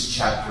Romans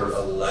chapter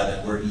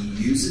 11 where he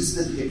uses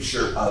the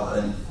picture of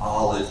an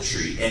olive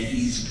tree, and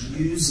he's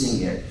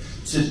using it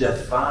to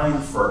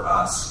define for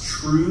us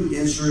true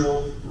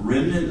Israel,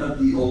 remnant of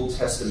the Old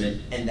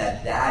Testament, and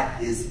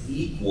that is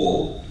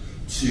equal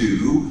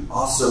to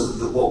also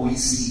what we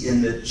see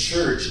in the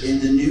church in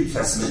the New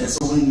Testament. And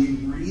so when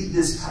you read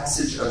this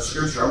passage of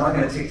Scripture, I'm not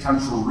going to take time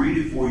to read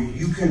it for you.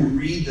 You can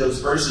read those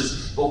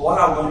verses. But what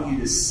I want you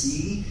to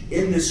see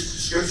in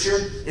this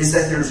Scripture is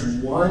that there's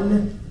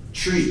one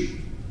tree.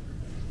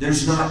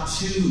 There's not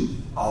 2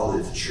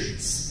 olive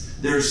trees.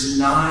 There's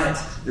not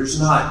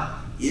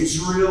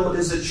Israel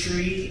is a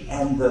tree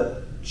and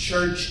the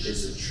church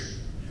is a tree.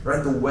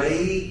 Right? The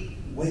way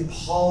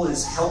Paul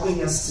is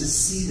helping us to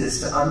see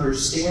this, to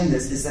understand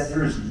this, is that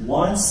there is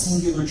one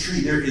singular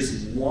tree. There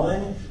is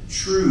one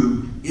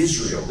true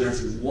Israel.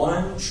 There's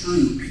one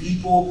true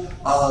people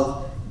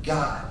of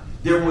God.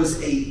 There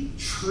was a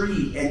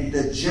tree, and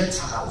the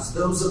Gentiles,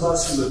 those of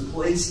us who have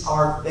placed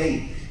our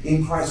faith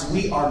in Christ,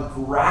 we are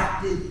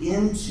grafted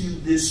into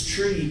this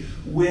tree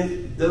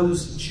with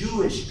those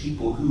Jewish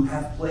people who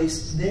have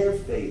placed their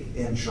faith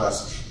and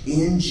trust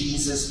in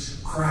Jesus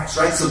Christ,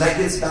 right? So that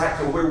gets back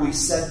to where we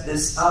set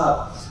this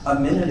up a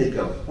minute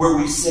ago, where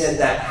we said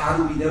that how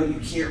do we know you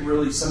can't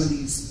really, some of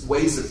these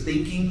ways of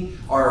thinking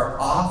are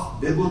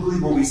off biblically,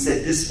 where we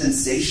said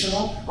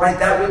dispensational, right?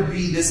 That would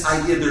be this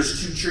idea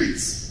there's 2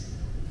 trees,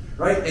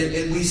 right?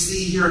 And we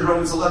see here in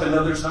Romans 11,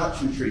 no, there's not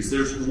 2 trees.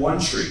 There's one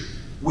tree.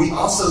 We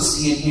also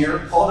see in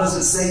here, Paul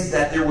doesn't say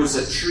that there was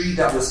a tree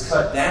that was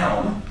cut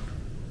down,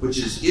 which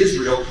is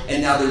Israel,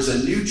 and now there's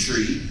a new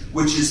tree,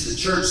 which is the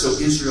church, so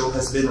Israel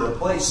has been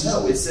replaced.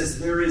 No, it says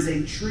there is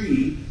a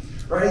tree,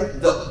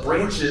 right? The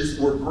branches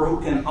were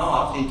broken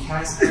off and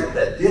cast out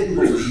that didn't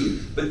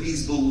believe, but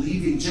these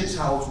believing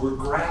Gentiles were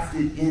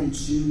grafted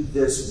into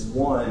this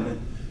one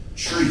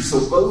tree.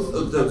 So both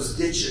of those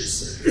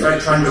ditches,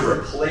 right? Trying to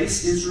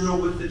replace Israel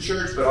with the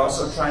church, but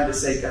also trying to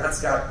say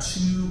God's got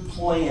 2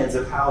 plans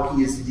of how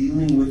he is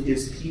dealing with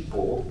his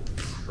people,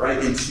 right,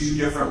 in 2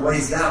 different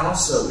ways. That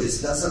also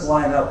doesn't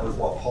line up with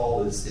what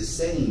Paul is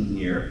saying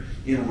here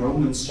in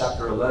Romans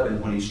chapter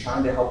 11 when he's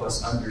trying to help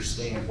us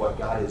understand what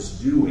God is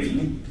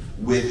doing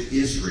with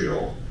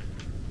Israel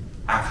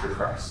after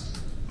Christ.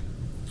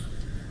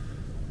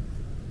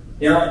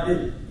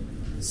 Now,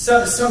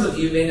 some of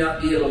you may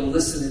not be able to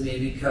listen to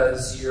me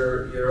because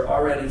you're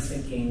already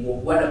thinking, well,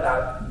 what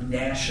about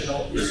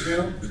national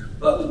Israel?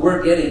 But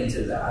we're getting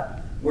to that.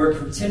 We're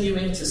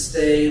continuing to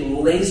stay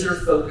laser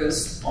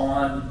focused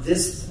on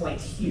this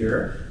point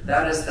here.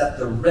 That is that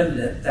the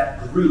remnant,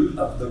 that group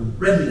of the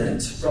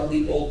remnant from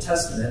the Old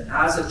Testament,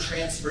 as it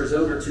transfers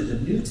over to the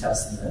New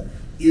Testament,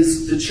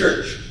 is the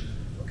church.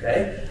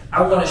 Okay?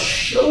 I want to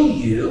show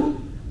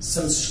you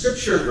some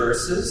scripture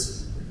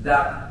verses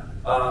that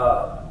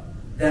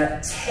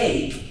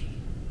take,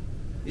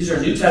 these are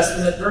New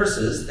Testament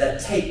verses,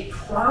 that take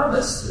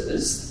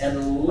promises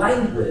and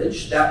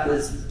language that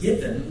was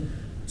given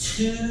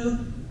to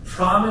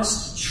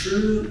promised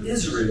true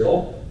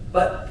Israel,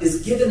 but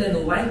is given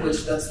in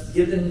language that's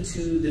given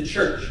to the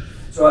church.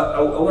 So I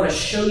want to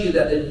show you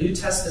that the New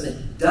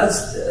Testament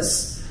does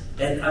this,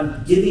 and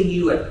I'm giving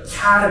you a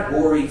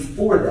category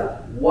for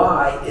that,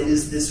 why it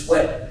is this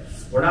way.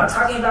 We're not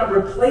talking about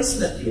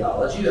replacement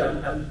theology.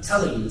 I'm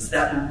telling you, it's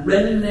that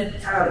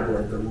remnant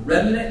category. The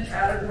remnant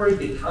category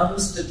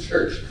becomes the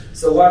church.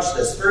 So watch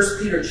this. 1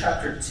 Peter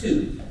chapter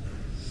 2.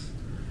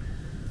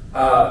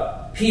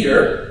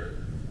 Peter,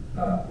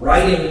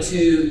 writing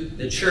to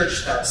the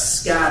church that's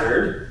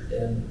scattered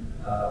in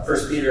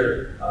 1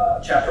 Peter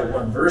chapter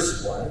 1,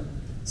 verse 1,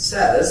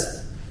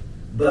 says,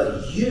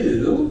 "But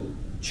you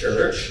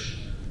church,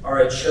 are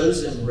a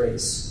chosen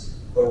race,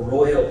 a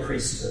royal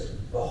priesthood,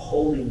 a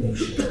holy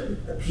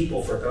nation, a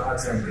people for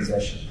God's own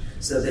possession,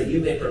 so that you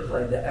may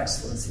proclaim the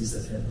excellencies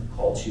of him who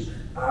called you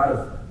out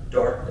of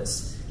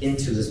darkness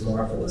into his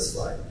marvelous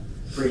light.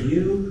 For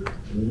you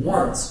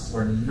once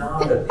were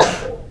not a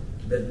people,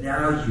 but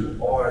now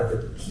you are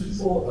the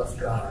people of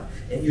God.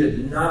 And you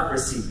had not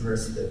received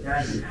mercy, but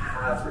now you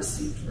have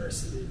received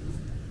mercy.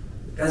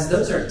 Guys,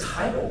 those are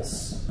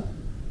titles.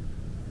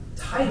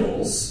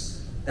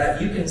 Titles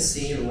that you can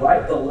see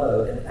right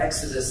below in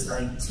Exodus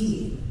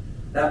 19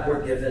 that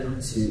were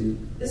given to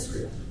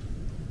Israel.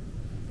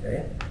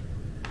 Okay?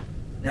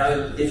 Now,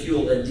 if you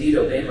will indeed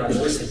obey my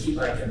voice and keep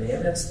my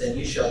commandments, then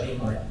you shall be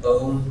my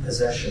own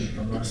possession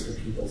amongst the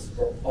peoples,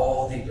 for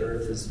all the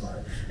earth is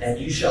mine. And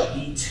you shall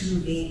be to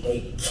me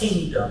a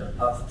kingdom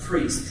of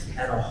priests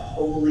and a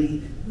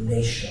holy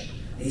nation.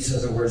 These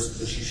are the words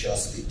which you shall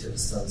speak to the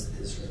sons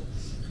of Israel.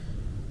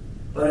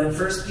 But in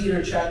 1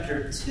 Peter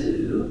chapter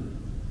 2,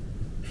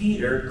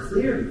 Peter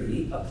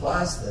clearly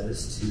applies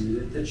those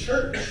to the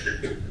church.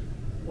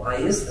 Why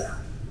is that?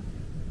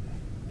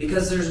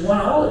 Because there's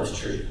one olive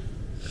tree.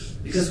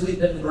 Because we've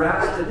been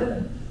grafted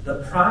in.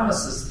 The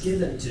promises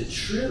given to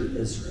true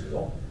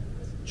Israel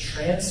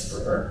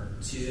transfer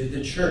to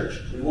the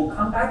church. We will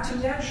come back to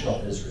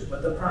national Israel,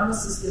 but the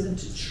promises given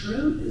to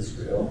true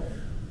Israel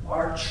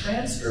are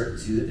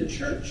transferred to the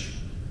church.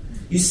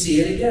 You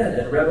see it again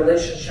in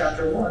Revelation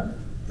chapter 1.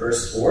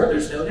 Verse 4,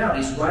 there's no doubt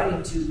he's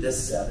writing to the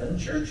 7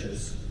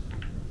 churches.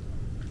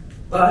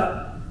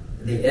 But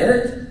in the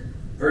end,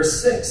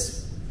 verse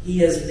 6, he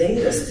has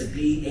made us to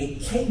be a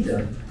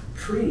kingdom,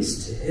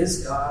 priest to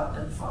his God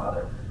and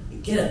Father.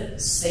 Again,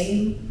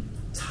 same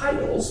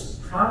titles,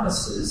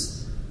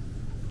 promises,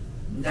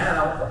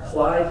 now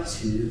applied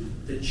to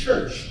the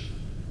church.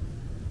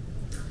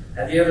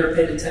 Have you ever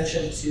paid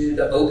attention to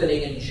the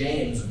opening in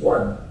James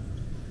 1?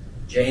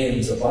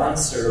 James, a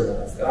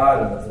bondservant of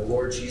God and of the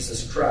Lord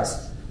Jesus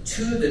Christ,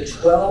 to the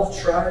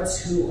 12 tribes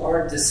who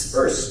are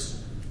dispersed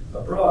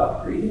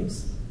abroad.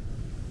 Greetings.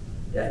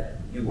 Yeah,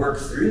 you work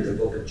through the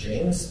book of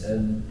James,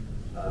 and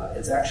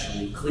it's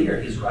actually clear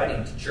he's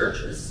writing to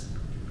churches.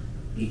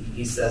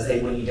 He says,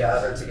 hey, when you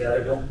gather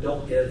together,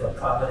 don't give a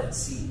prominent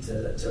seat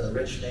to a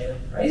rich man.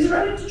 Right? He's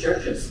writing to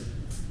churches.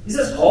 He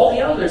says, call the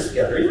elders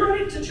together. He's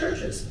writing to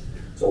churches.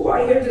 So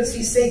why here does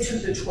he say to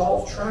the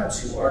 12 tribes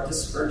who are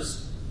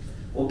dispersed?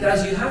 Well,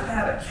 guys, you have to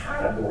have a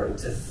category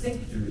to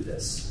think through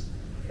this.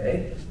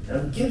 Okay? And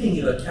I'm giving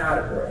you a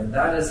category, and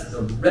that is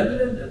the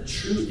remnant of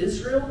true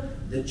Israel,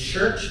 the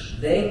church.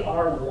 They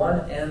are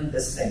one and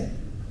the same.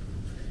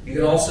 You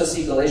can also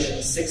see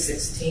Galatians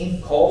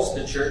 6:16 calls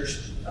the church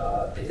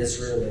the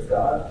Israel of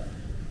God,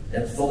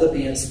 and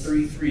Philippians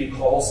 3:3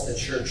 calls the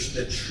church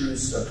the true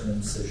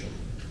circumcision.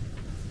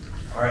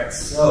 All right,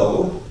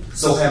 so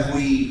have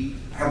we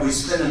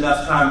spent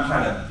enough time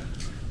kind of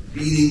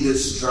beating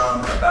this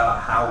drum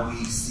about how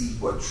we see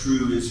what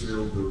true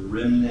Israel, the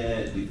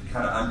remnant, we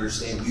kind of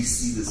understand, we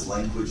see this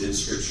language in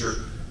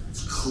Scripture.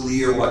 It's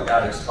clear what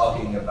God is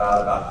talking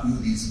about who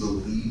these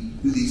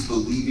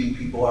believing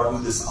people are,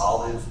 who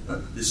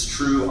this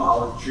true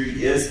olive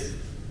tree is.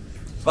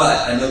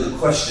 But I know the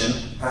question,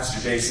 Pastor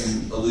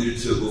Jason alluded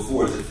to it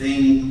before, the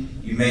thing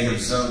you may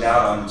have zoned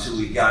out on until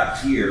we got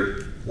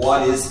here,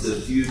 what is the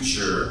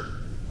future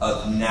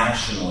of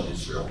national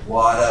Israel?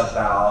 What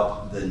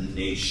about the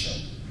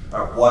nation?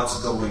 Or what's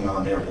going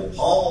on there?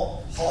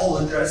 Well, Paul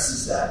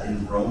addresses that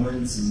in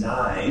Romans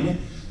 9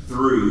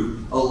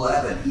 through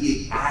 11.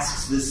 He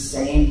asks the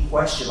same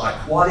question, like,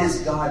 what is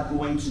God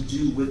going to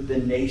do with the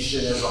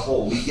nation as a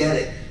whole? We get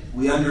it.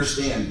 We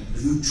understand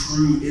who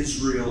true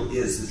Israel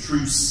is, the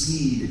true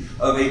seed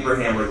of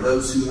Abraham, or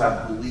those who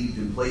have believed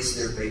and placed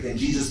their faith in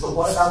Jesus. But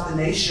what about the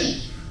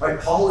nation? Right?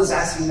 Paul is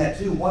asking that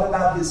too. What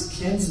about his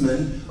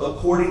kinsmen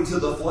according to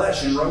the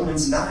flesh? In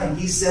Romans 9,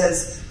 he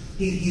says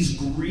he's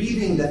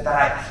grieving the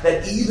fact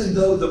that even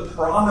though the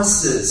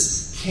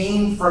promises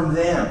came from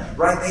them,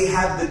 right? They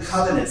have the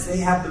covenants, they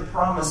have the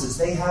promises,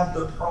 they have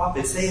the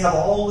prophets, they have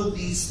all of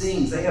these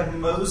things, they have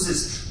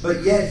Moses,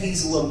 but yet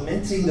he's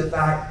lamenting the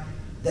fact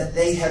that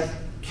they have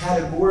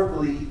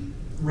categorically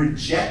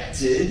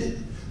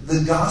rejected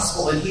the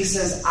gospel. And he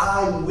says,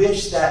 I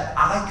wish that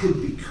I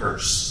could be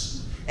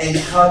cursed and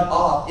cut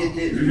off if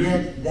it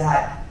meant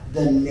that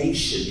the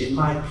nation, and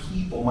my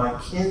people, my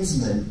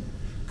kinsmen,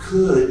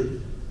 could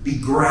be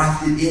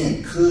grafted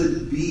in,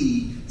 could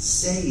be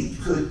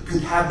saved,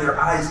 could have their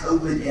eyes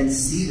open and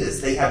see this.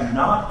 They have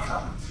not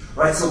come.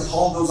 Right? So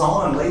Paul goes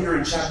on later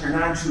in chapter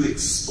 9 to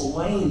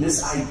explain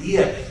this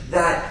idea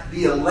that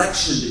the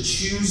election, the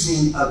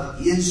choosing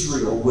of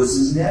Israel,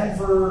 was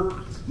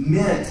never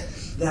meant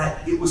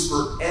that it was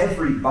for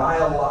every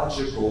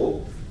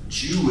biological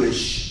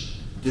Jewish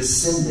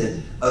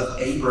descendant of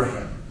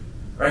Abraham.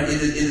 Right?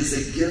 It is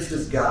a gift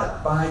of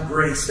God by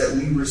grace that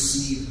we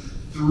receive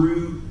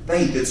through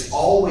faith. It's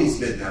always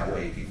been that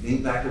way. If you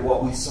think back to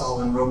what we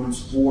saw in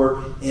Romans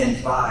 4 and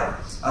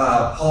 5.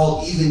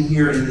 Paul, even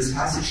here in this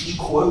passage, he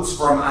quotes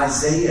from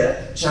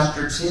Isaiah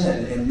chapter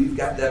 10. And we've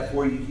got that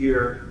for you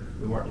here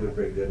We weren't doing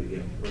very good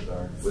again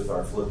with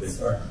our flipping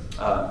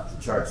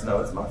charts. No,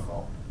 it's my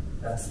fault.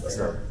 That's later.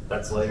 So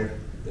that's later.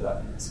 Did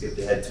I skip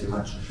ahead too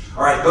much?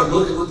 All right, but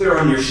look there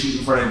on your sheet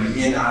in front of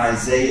you in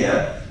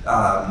Isaiah.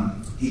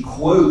 He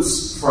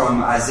quotes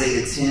from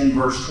Isaiah 10,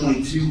 verse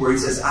 22, where he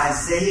says,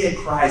 Isaiah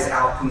cries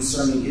out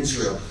concerning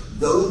Israel,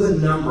 though the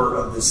number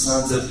of the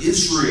sons of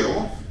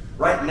Israel,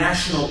 right,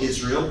 national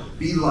Israel,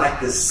 be like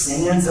the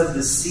sands of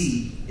the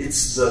sea,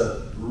 it's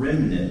the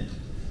remnant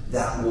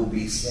that will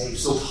be saved.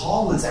 So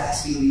Paul is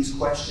asking these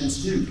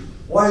questions too.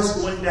 What is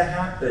going to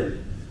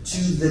happen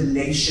to the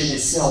nation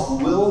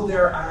itself? Will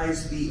their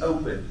eyes be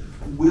open?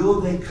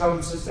 Will they come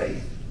to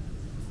faith?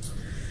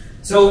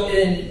 So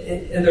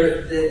in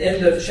the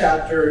end of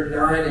chapter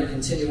 9 and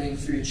continuing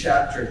through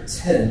chapter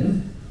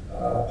 10,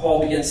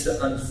 Paul begins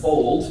to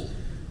unfold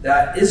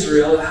that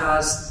Israel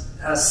has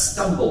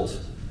stumbled.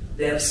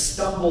 They have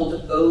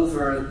stumbled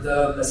over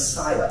the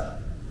Messiah.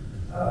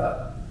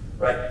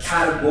 Right?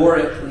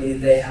 Categorically,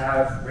 they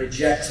have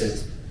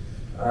rejected.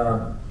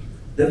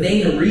 The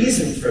main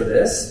reason for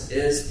this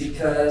is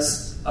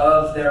because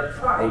of their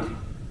pride.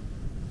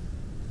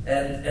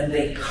 And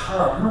they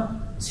come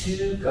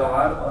to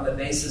God on the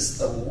basis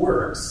of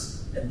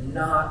works and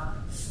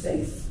not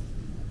faith.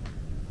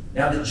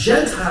 Now the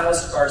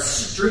Gentiles are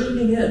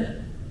streaming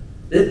in.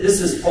 This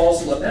is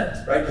Paul's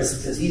lament, right?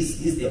 Because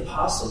he's the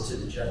apostle to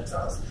the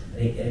Gentiles,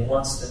 and he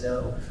wants to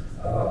know.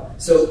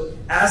 So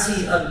as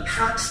he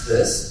unpacks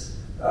this,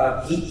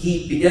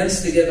 he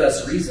begins to give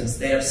us reasons.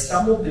 They have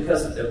stumbled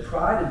because of their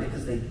pride and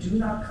because they do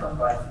not come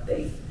by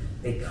faith.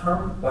 They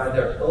come by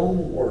their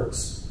own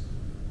works.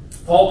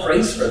 Paul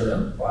prays for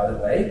them, by the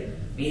way,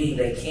 meaning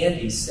they can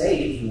be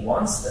saved. He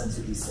wants them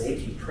to be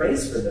saved. He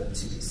prays for them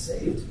to be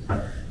saved.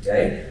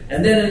 Okay?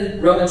 And then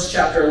in Romans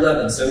chapter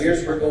 11, so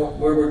here's where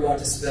we're going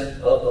to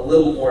spend a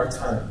little more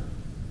time.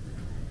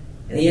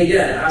 And he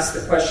again asks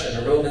the question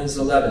in Romans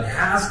 11,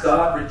 has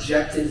God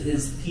rejected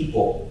his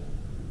people?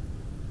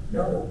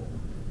 No,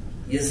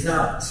 he is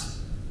not.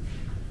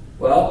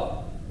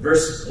 Well,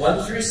 verse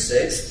 1 through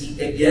 6,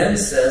 he again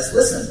says,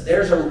 listen,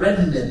 there's a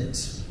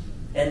remnant.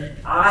 And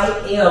I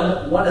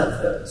am one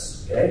of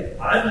those. Okay?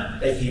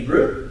 I'm a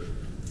Hebrew,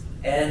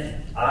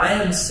 and I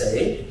am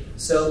saved.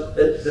 So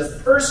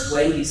the first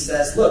way he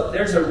says, look,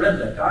 there's a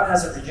remnant. God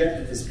hasn't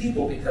rejected his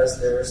people because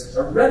there's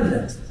a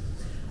remnant.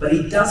 But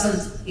he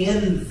doesn't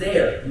end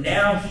there.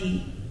 Now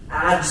he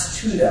adds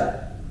to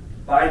that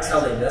by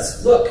telling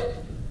us, look,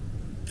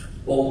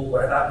 well,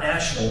 what about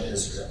national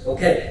Israel?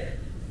 Okay,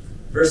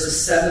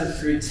 verses 7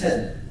 through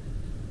 10.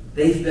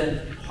 They've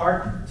been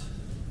hardened.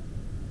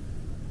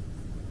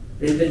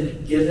 They've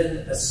been given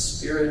a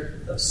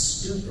spirit of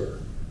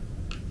stupor.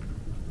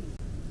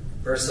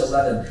 Verse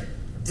 11.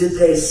 Did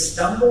they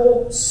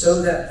stumble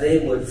so that they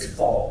would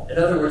fall? In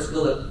other words,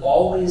 will it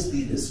always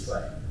be this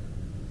way?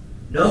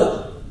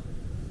 No,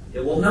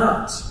 it will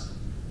not.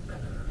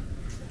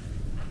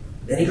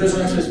 Then he goes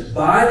on to say,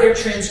 by their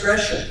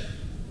transgression,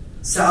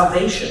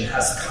 salvation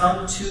has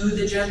come to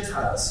the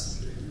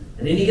Gentiles.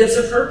 And then he gives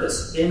a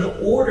purpose, in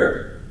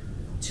order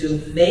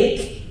to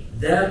make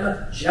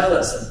them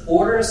jealous, in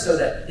order so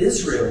that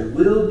Israel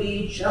will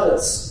be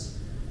jealous.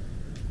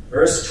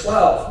 Verse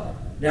 12.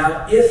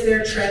 Now, if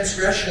their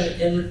transgression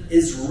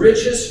is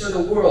riches for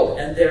the world,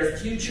 and their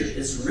future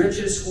is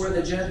riches for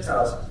the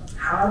Gentiles,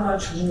 how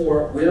much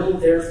more will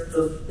their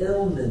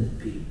fulfillment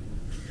be?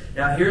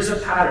 Now, here's a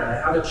pattern. I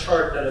have a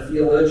chart that a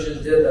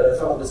theologian did that I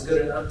thought was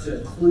good enough to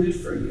include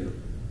for you.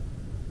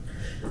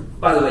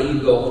 By the way, you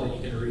can go home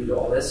and you can read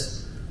all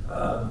this.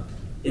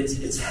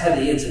 It's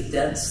heavy. It's a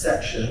dense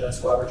section.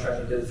 That's why we're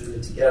trying to go through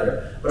it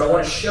together. But I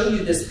want to show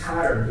you this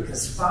pattern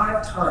because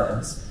 5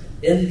 times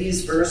in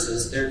these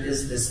verses, there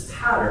is this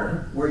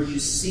pattern where you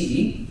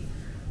see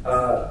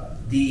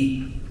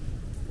the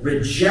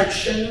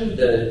rejection,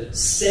 the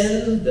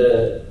sin,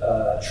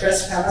 the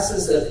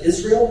trespasses of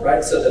Israel,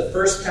 right? So the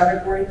first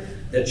category,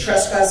 the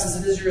trespasses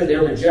of Israel,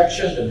 their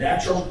rejection, the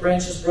natural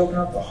branches broken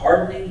up, the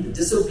hardening, the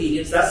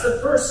disobedience. That's the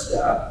first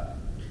step.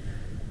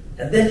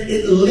 And then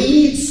it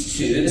leads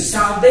to the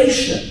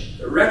salvation,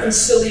 the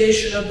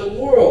reconciliation of the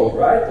world,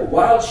 right? The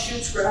wild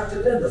shoots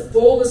grafted in, the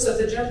fullness of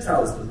the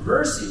Gentiles, the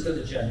mercy for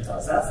the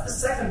Gentiles. That's the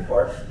second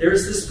part. There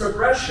is this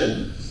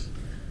progression.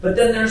 But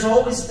then there's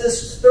always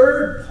this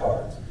third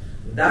part.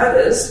 That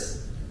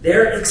is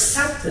their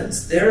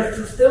acceptance, their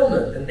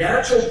fulfillment, the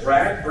natural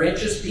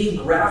branches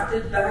being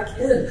grafted back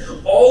in.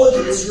 All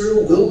of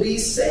Israel will be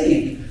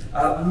saved.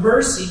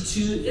 Mercy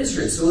to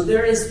Israel. So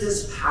there is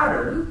this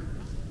pattern.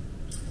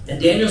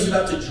 And Daniel's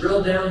about to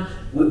drill down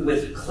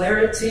with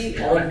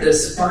clarity on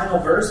this final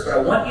verse, but I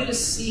want you to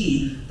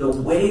see the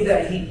way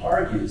that he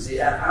argues.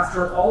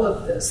 After all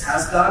of this,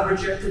 has God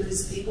rejected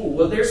his people?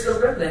 Well, there's the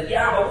remnant.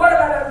 Yeah, but what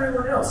about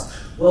everyone else?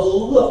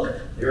 Well, look,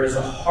 there is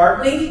a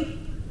hardening,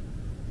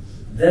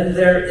 then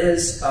there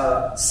is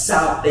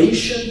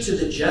salvation to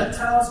the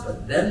Gentiles,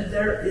 but then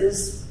there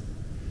is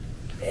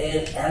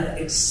and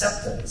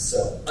acceptance.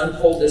 So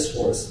unfold this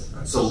for us.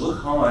 So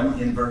look on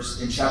in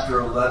chapter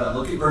 11.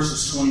 Look at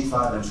verses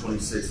 25 and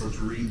 26. Let's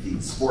read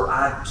these. For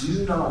I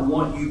do not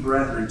want you,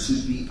 brethren, to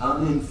be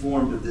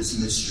uninformed of this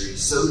mystery,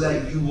 so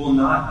that you will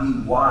not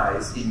be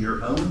wise in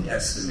your own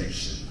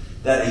estimation,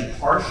 that a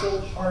partial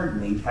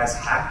hardening has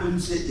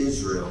happened to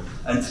Israel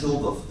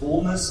until the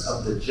fullness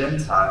of the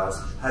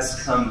Gentiles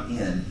has come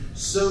in,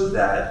 so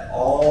that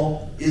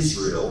all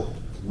Israel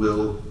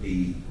will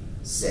be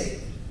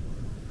saved.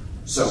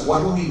 So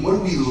what do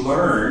we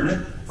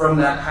learn from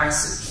that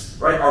passage?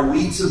 Right? Are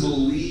we to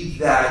believe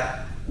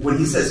that when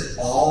he says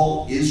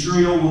all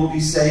Israel will be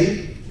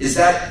saved, is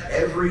that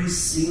every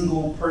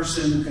single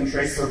person who can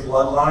trace their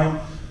bloodline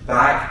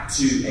back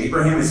to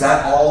Abraham? Is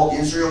that all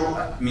Israel?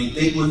 I mean,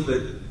 think with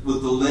the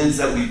lens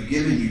that we've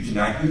given you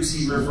tonight. Who's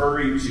he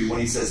referring to when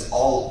he says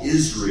all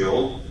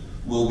Israel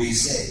will be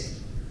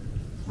saved?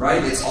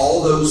 Right? It's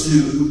all those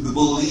who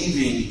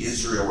believing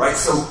Israel. Right?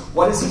 So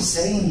what is he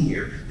saying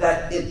here?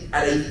 That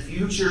at a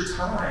future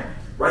time,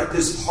 right,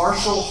 this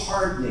partial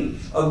hardening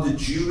of the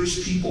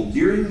Jewish people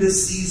during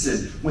this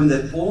season, when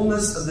the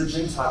fullness of the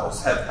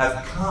Gentiles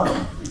have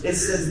come, it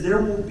says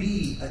there will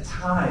be a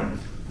time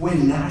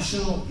when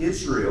national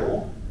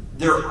Israel,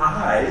 their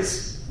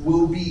eyes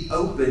will be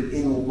open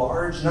in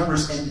large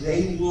numbers, and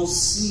they will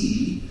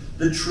see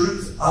the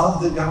truth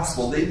of the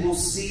gospel. They will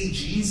see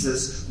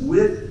Jesus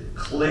with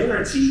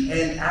clarity,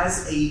 and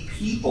as a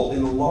people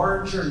in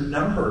larger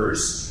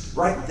numbers,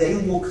 right, they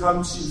will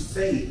come to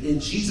faith in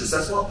Jesus.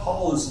 That's what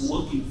Paul is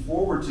looking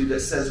forward to,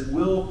 that says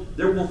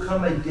there will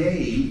come a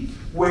day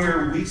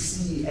where we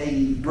see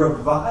a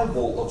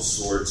revival of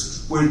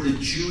sorts, where the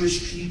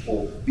Jewish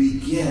people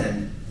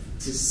begin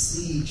to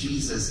see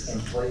Jesus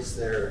and place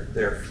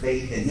their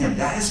faith in him.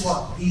 That is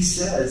what he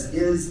says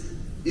is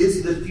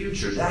the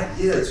future. That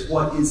is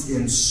what is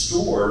in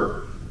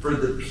store for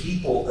the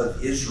people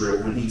of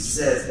Israel when he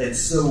says, and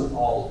so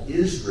all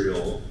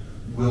Israel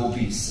will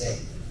be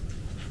saved.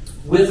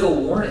 With a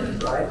warning,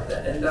 right?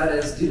 And that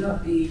is, do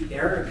not be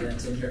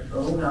arrogant in your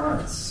own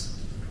eyes.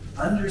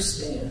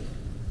 Understand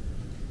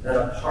that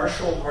a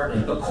partial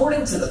hardening,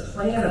 according to the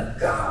plan of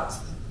God.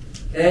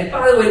 Okay?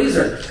 By the way, these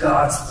are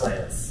God's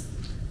plans.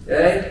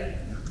 Okay?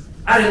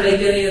 I didn't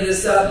make any of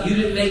this up. You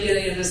didn't make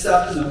any of this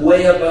up. This is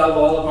way above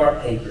all of our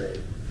pay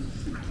grade.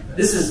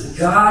 This is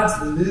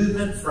God's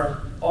movement from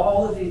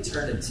all of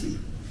eternity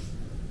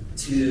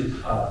to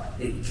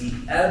the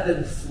ebb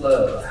and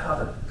flow of how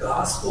the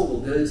gospel will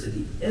go to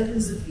the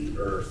ends of the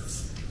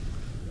earth.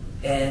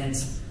 And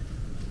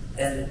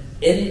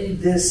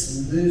in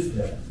this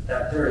movement,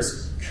 that there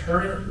is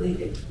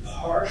currently a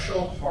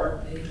partial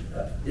hardening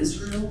of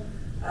Israel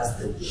as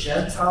the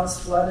Gentiles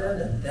flood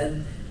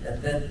in,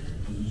 and then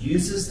he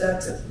uses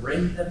that to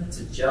bring them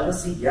to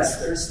jealousy. Yes,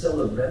 there's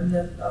still a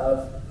remnant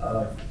of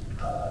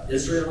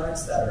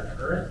Israelites that are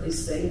currently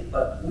saved,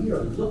 but we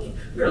are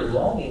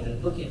longing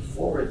and looking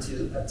forward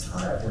to a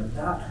time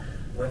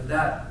when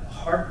that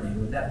hardening,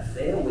 when that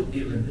veil would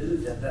be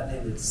removed, and that they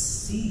would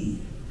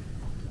see,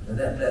 and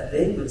that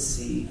they would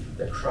see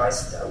the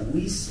Christ that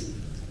we see.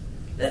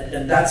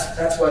 And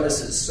that's why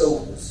this is so,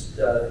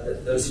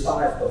 those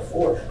five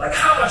before. Like,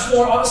 how much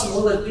more awesome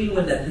will it be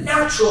when the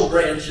natural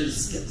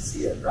branches can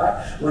see it,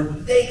 right?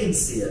 When they can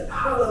see it.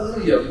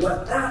 Hallelujah,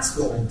 what that's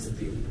going to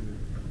be.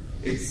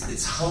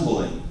 It's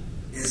humbling,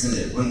 isn't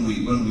it, when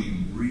we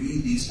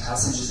read these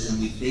passages and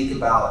we think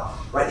about,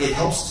 right, it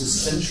helps to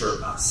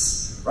center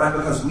us, right,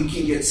 because we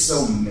can get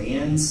so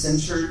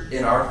man-centered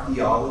in our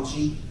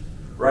theology,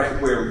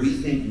 right, where we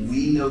think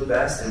we know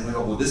best, and we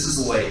go, well, this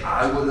is the way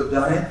I would have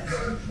done it,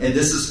 and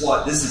this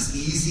is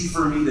easy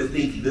for me to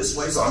think this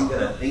way, so I'm going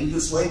to think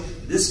this way.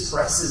 This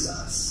presses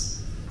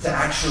us to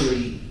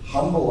actually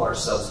humble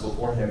ourselves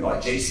before him.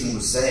 Like Jason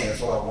was saying, that's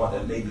what I want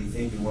to maybe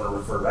think and want to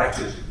refer back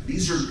to.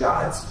 These are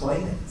God's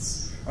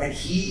plans, right?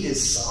 He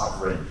is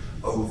sovereign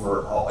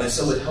over all. And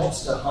so it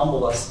helps to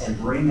humble us and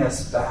bring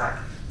us back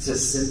to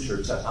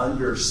center, to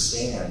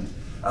understand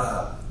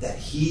that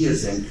he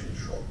is in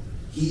control.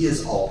 He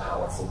is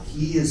all-powerful.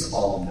 He is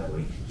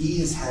all-knowing. He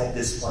has had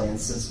this plan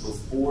since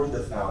before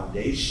the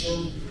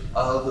foundation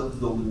of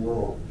the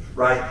world,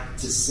 right?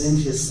 To send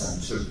his son,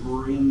 to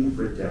bring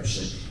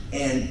redemption,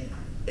 and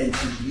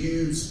to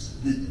use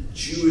the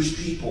Jewish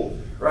people,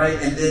 right?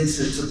 And then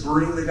to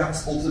bring the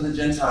gospel to the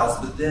Gentiles,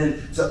 but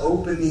then to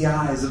open the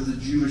eyes of the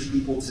Jewish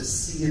people to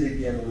see it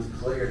again with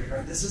clarity,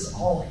 right? This is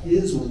all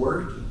his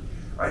working,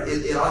 right?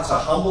 It ought to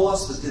humble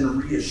us, but then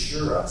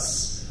reassure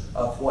us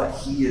of what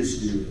he is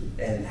doing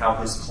and how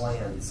his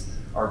plans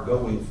are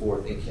going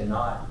forth and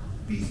cannot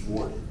be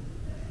thwarted.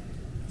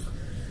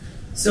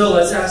 So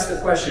let's ask the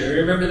question.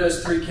 Remember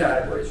those three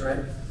categories,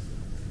 right?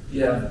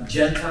 You have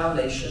Gentile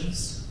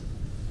nations.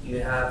 You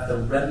have the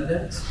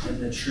remnant in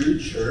the true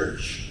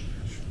church,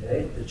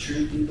 okay, the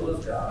true people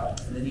of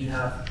God, and then you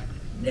have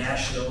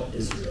national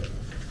Israel.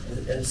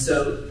 And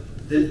so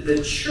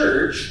the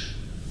church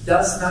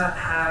does not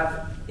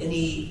have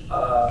any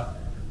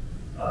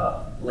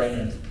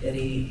land,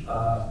 any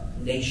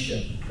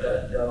nation,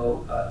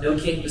 no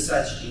king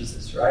besides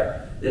Jesus,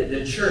 right?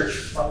 The church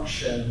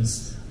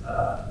functions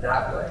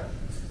that way.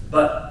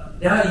 But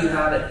now you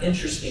have an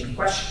interesting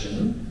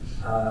question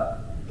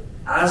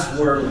as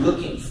we're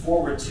looking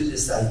forward to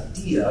this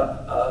idea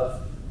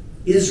of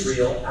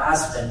Israel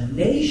as a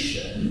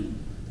nation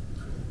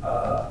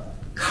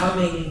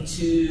coming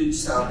to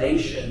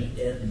salvation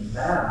in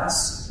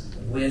mass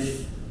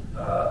with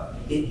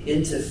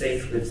into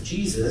faith with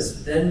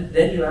Jesus. Then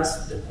you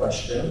ask the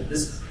question,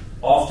 this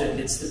often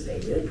gets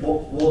debated,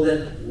 well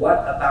then what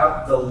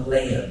about the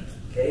land?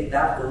 Okay,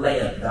 that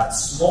land, that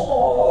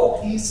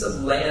small piece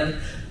of land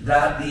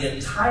that the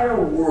entire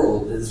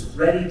world is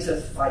ready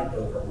to fight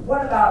over.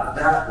 What about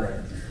that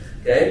land?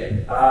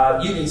 Okay,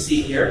 you can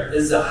see here,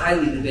 this is a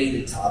highly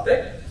debated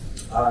topic,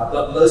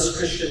 but most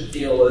Christian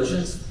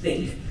theologians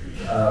think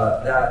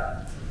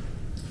that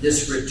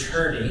this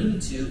returning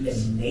to a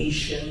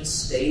nation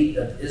state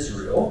of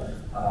Israel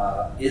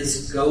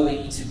is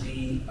going to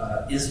be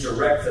is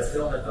direct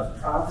fulfillment of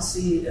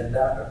prophecy, and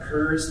that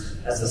occurs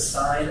as a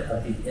sign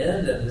of the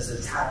end and is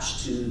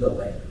attached to the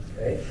land.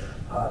 Okay,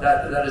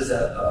 that is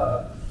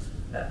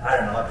I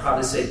don't know, I'd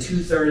probably say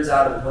 2/3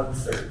 out of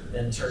 1/3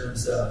 in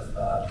terms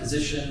of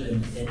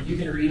position, and you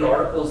can read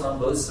articles on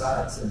both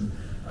sides, and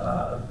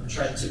I'm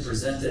trying to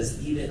present as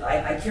even.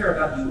 I care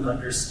about you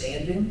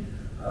understanding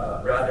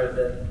rather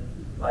than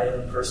my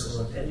own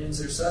personal opinions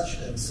or such,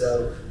 and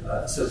so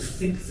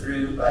think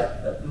through.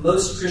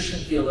 Most Christian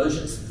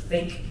theologians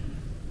think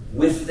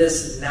with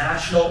this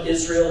national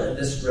Israel and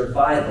this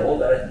revival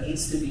that it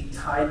needs to be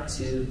tied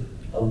to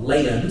a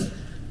land.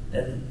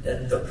 And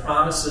the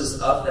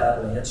promises of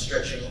that land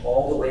stretching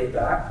all the way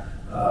back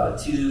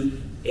to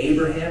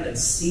Abraham, and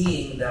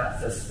seeing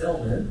that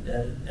fulfillment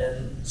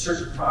and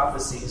certain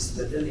prophecies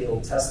within the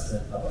Old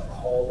Testament about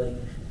calling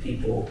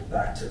people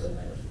back to the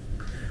land.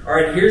 All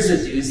right, here's a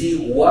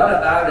doozy. What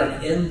about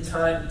an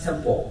end-time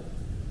temple?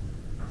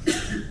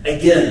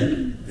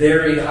 Again,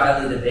 very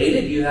highly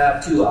debated. You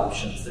have two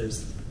options.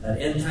 There's an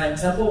end-time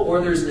temple or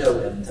there's no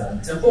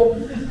end-time temple.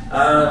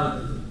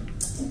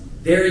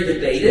 Very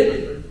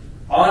debated.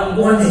 On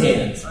one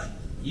hand,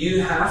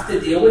 you have to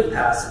deal with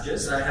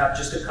passages, and I have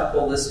just a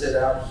couple listed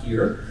out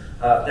here,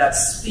 that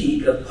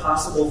speak of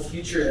possible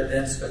future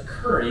events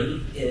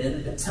occurring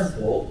in a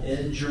temple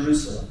in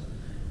Jerusalem.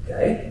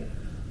 Okay?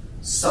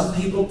 Some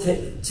people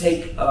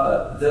take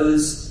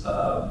those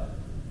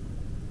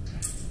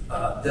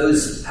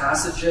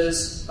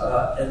passages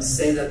and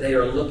say that they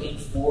are looking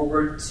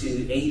forward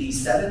to AD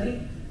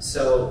 70.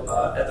 So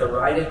at the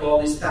writing of all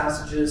these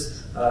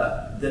passages,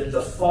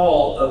 the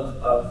fall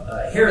of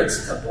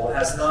Herod's temple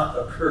has not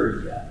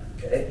occurred yet.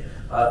 Okay,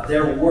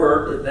 there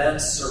were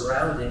events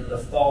surrounding the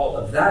fall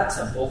of that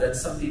temple that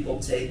some people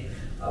take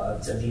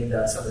to mean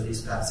that some of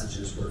these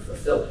passages were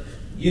fulfilled.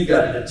 You've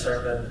got to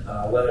determine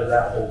whether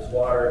that holds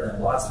water,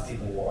 and lots of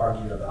people will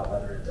argue about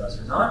whether it does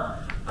or not.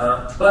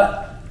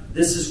 But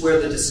this is where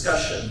the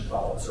discussion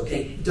follows.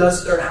 Okay,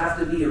 does there have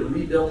to be a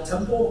rebuilt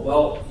temple?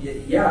 Well,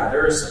 yeah,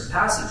 there are some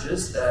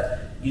passages that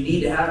you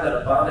need to have an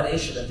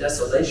abomination of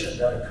desolation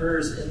that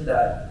occurs in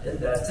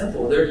that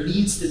temple. There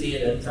needs to be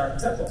an end-time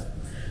temple.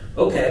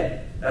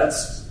 Okay,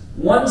 that's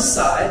one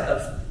side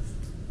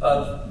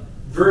of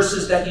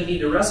verses that you need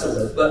to wrestle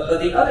with. But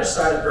the other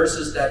side of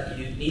verses that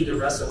you need to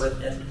wrestle with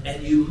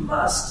and you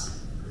must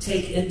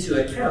take into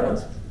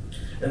account,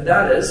 and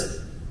that is,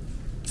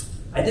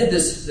 I did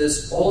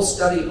this whole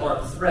study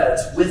on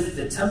threads with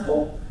the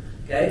temple,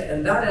 okay?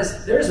 And that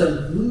is, there's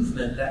a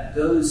movement that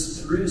goes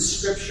through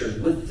Scripture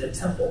with the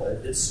temple.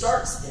 It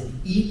starts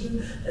in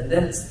Eden, and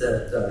then it's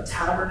the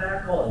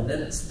tabernacle, and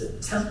then it's the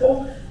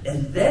temple,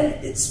 and then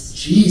it's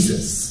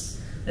Jesus.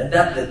 And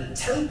that the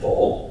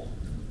temple,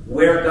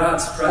 where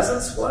God's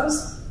presence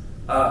was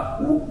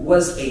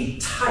a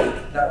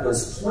type that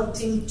was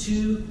pointing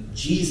to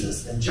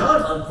Jesus. And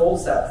John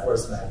unfolds that for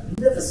us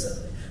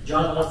magnificently.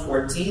 John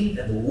 1:14,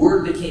 and the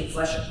Word became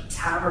flesh and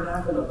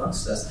tabernacled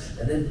amongst us.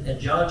 And then in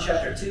John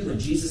chapter 2, when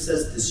Jesus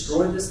says,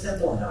 destroy this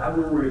temple and I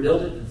will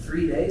rebuild it in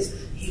 3 days,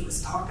 he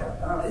was talking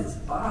about his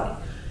body.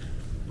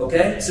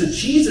 Okay? So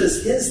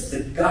Jesus is the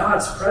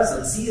God's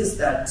presence. He is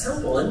that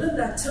temple. And then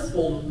that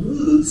temple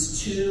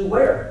moves to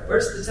where?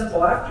 Where's the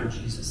temple after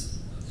Jesus?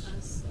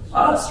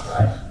 Us,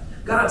 right?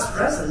 God's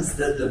presence,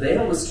 the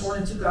veil was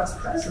torn into. God's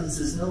presence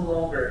is no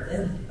longer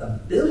in a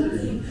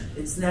building.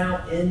 It's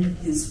now in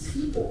his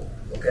people.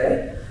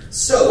 Okay?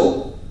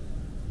 So,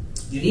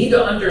 you need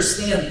to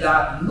understand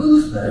that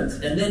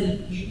movement, and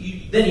then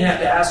you have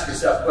to ask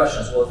yourself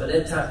questions. Well, if an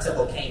end-time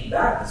temple came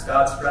back, is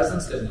God's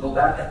presence going to go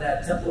back in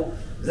that temple?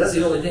 Because that's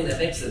the only thing that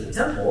makes it a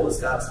temple, is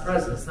God's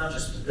presence, not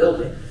just the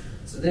building.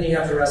 So then you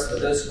have to wrestle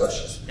with those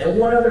questions. And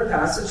one other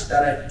passage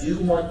that I do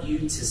want you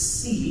to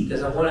see,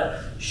 because I want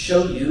to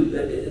show you,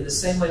 in the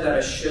same way that I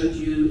showed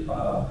you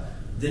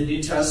the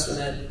New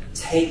Testament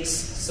takes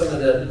some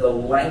of the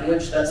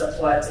language that's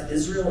applied to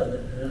Israel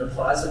and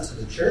applies it to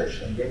the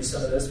church, and gave you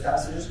some of those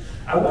passages.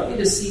 I want you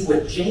to see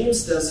what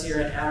James does here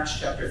in Acts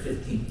chapter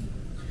 15.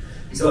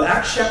 So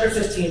Acts chapter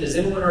 15, does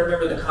anyone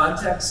remember the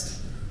context?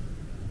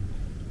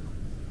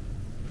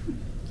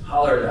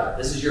 Holler it out.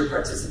 This is your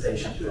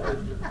participation.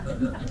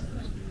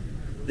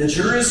 The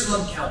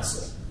Jerusalem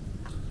Council.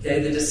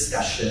 Okay, the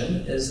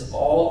discussion is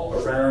all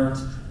around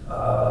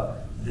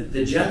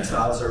the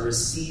Gentiles are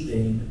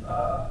receiving.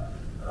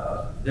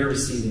 They're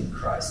receiving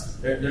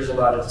Christ. There's a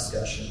lot of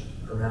discussion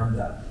around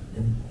that,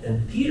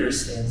 and Peter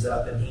stands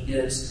up and he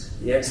gives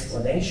the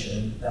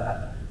explanation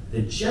that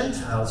the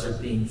Gentiles are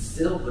being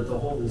filled with the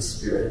Holy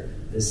Spirit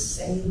the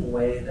same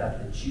way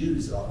that the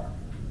Jews are.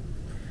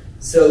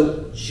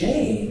 So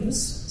James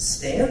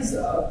stands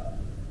up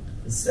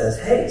and says,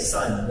 hey,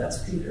 Simon, that's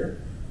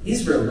Peter.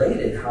 He's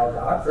related how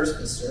God first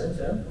concerned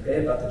him,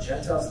 okay, about the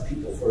Gentiles, the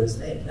people for his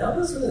name. Now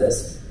listen to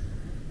this.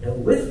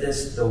 And with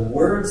this, the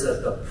words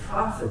of the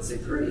prophets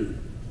agree.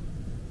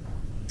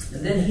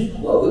 And then he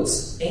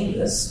quotes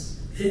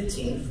Amos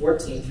 15,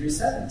 14 through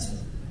 17.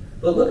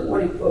 But look at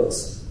what he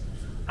quotes.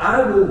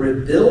 I will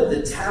rebuild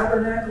the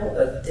tabernacle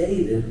of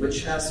David,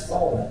 which has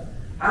fallen.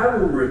 I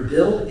will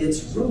rebuild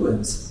its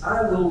ruins.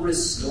 I will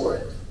restore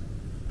it.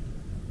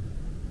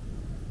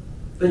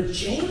 But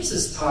James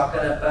is talking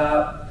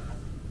about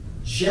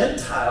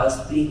Gentiles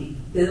being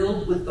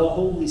filled with the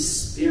Holy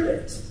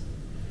Spirit.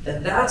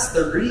 And that's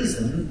the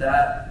reason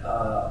that,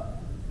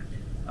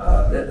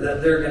 that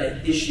they're going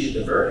to issue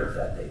the verdict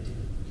that they do.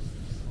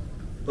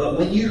 But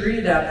when you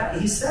read that,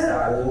 he said,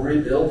 I will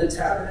rebuild the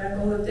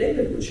tabernacle of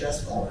David, which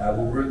has fallen. I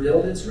will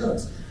rebuild its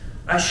ruins.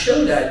 I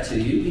show that to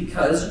you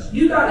because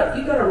you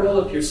gotta roll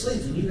up your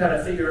sleeves and you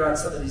gotta figure out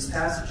some of these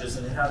passages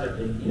and how they're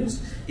being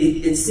used.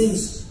 It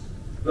seems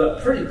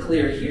pretty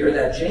clear here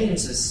that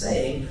James is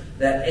saying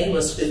that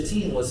Amos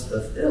 15 was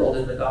fulfilled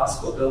in the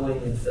gospel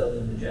going and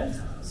filling the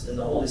Gentiles, in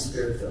the Holy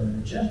Spirit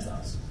filling the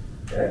Gentiles.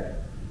 Okay?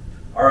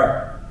 All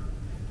right.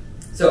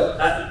 So,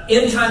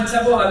 end-time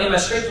temple, my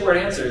straightforward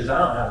answer is I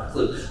don't have a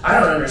clue. I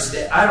don't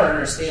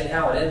understand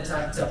how an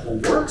end-time temple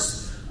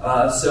works,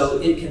 so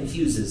it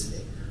confuses me.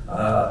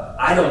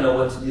 I don't know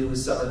what to do with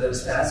some of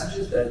those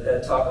passages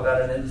that talk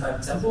about an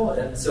end-time temple,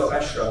 and so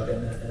I shrug,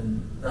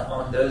 and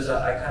on those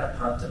I kind of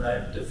punt, and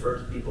I defer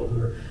to people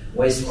who are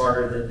way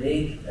smarter than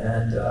me,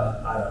 and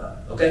I don't know.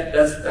 Okay,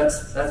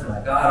 that's my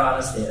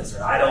God-honest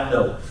answer. I don't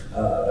know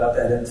about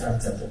that end-time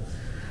temple.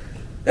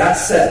 That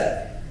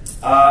said,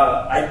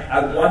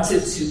 I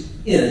wanted to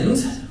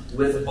end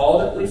with all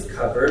that we've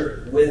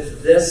covered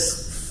with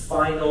this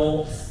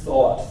final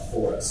thought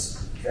for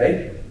us.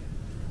 Okay?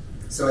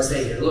 So I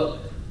say here, look,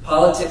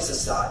 politics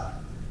aside,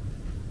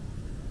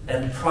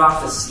 and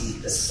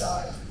prophecy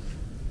aside,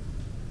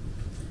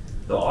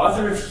 the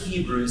author of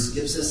Hebrews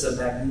gives us a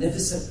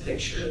magnificent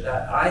picture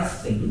that I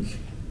think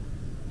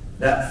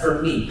that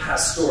for me,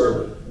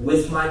 pastorally,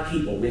 with my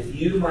people, with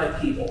you, my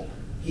people,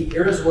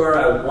 here's where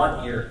I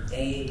want your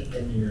aim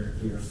and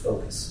your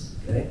focus.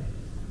 Okay?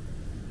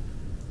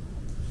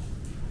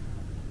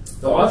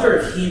 The author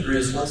of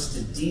Hebrews wants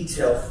to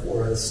detail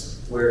for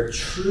us where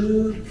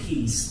true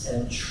peace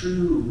and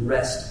true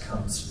rest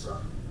comes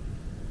from.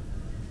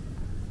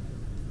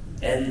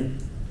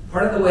 And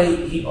part of the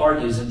way he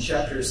argues in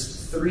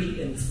chapters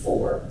 3 and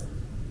 4.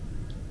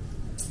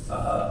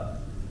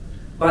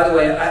 By the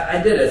way,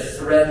 I did a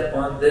thread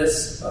on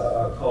this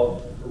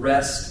called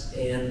Rest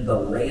in the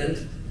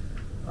Land.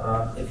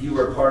 If you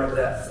were part of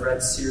that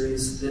thread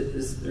series,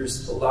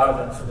 there's a lot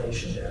of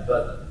information there,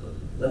 but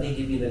let me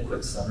give you the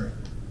quick summary.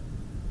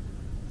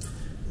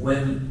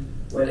 When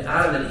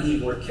Adam and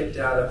Eve were kicked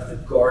out of the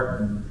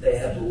garden, they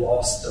had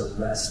lost the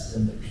rest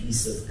and the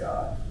peace of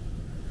God.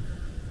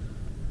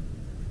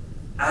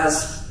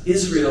 As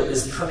Israel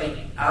is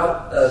coming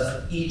out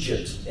of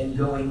Egypt and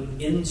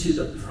going into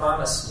the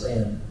promised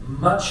land,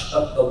 much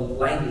of the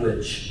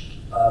language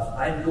of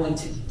I'm going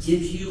to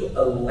give you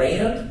a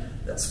land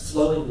that's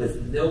flowing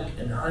with milk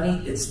and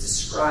honey, it's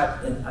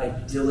described in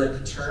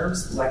idyllic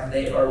terms, like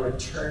they are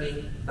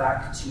returning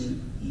back to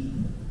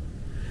Eden.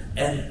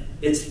 And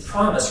it's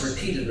promised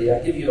repeatedly. I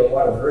give you a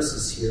lot of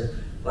verses here,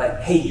 like,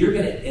 hey, you're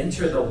going to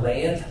enter the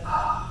land,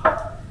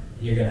 and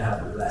you're going to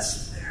have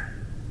rest there.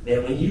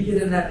 Man, when you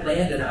get in that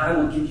land and I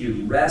will give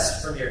you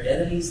rest from your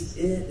enemies,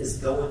 it is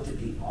going to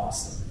be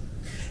awesome.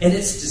 And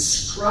it's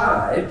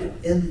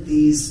described in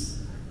these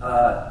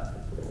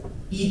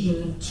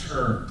Eden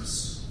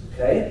terms,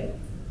 okay?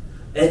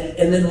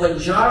 And then when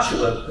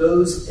Joshua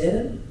goes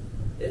in,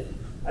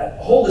 a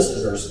whole list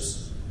of verses,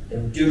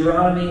 in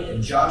Deuteronomy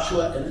and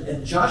Joshua,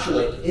 and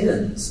Joshua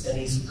ends, and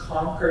he's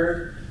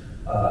conquered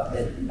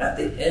at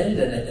the end,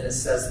 and it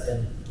says,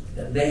 and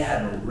they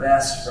had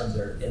rest from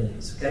their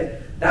enemies,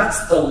 okay?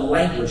 That's the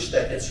language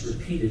that gets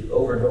repeated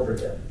over and over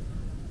again.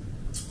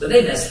 But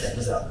they mess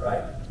things up,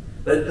 right?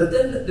 But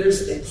then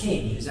there's a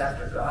king who's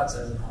after God's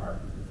own heart,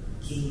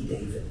 King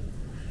David.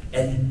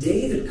 And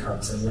David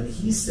comes in, when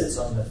he sits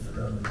on the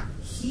throne,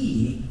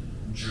 he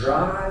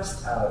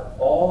drives out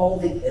all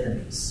the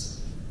enemies.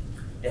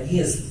 And he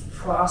is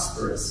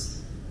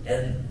prosperous,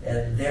 and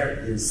there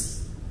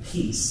is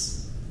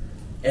peace.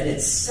 And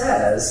it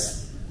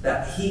says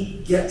that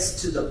he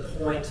gets to the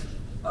point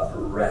of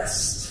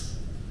rest.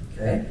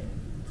 Okay?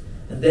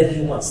 And then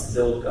he wants to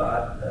build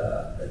God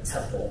a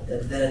temple.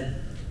 And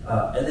then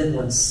And then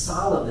when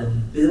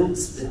Solomon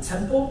builds the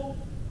temple,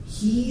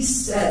 he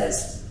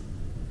says,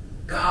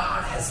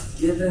 God has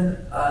given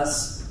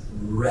us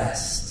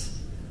rest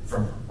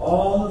from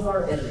all of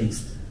our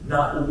enemies.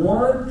 Not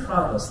one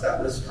promise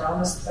that was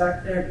promised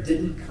back there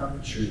didn't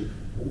come true.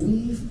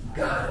 We've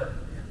got it.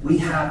 We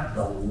have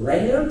the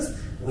land.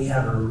 We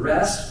have a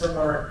rest from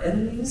our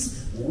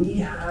enemies. We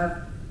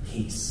have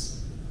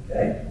peace.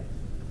 Okay?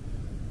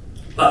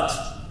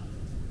 But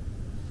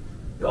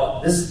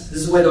this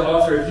is the way the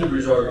author of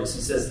Hebrews argues.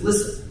 He says,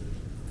 listen,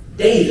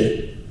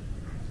 David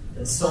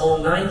in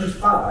Psalm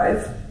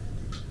 95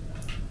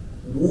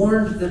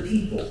 warned the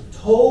people,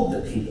 told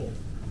the people.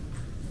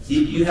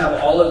 You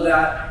have all of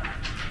that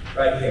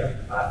right here.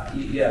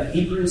 You have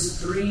Hebrews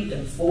 3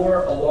 and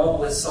 4 along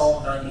with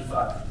Psalm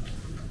 95.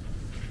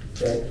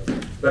 Okay?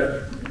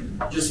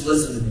 But just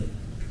listen to me.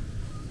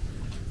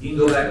 You can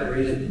go back and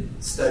read it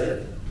and study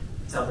it.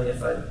 Tell me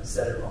if I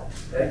said it wrong.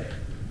 Okay?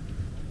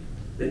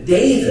 But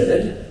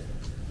David,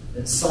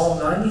 in Psalm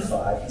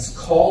 95, he's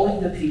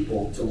calling the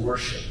people to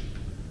worship.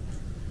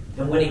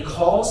 And when he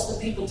calls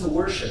the people to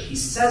worship, he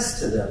says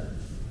to them,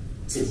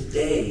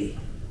 today,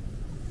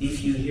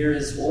 if you hear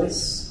his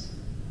voice,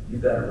 you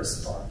better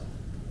respond.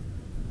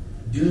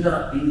 Do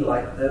not be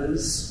like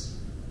those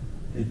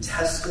who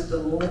tested the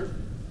Lord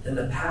in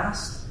the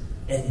past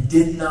and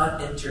did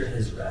not enter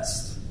his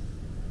rest.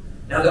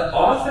 Now, the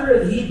author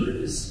of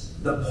Hebrews,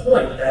 the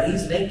point that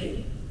he's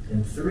making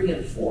in 3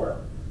 and 4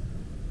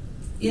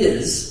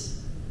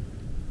 is,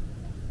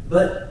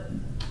 but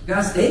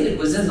guys, David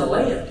was in the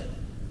land.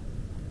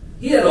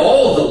 He had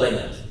all the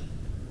land.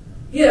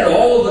 He had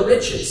all the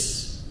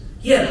riches.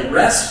 He had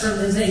rest from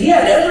his name. He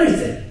had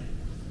everything.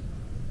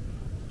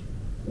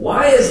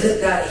 Why is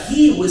it that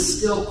he was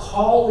still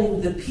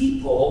calling the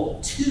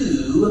people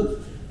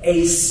to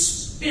a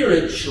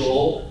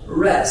spiritual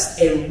rest?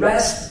 A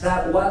rest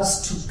that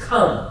was to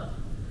come.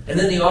 And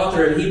then the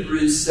author of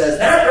Hebrews says,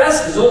 that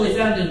rest is only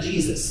found in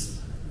Jesus.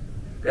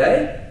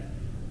 Okay?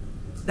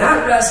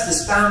 That rest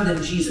is found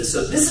in Jesus.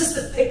 So this is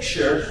the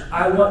picture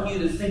I want you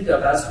to think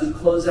of as we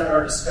close out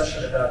our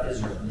discussion about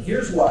Israel. And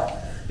here's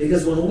why.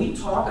 Because when we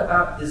talk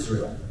about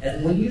Israel,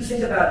 and when you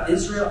think about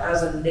Israel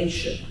as a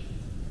nation,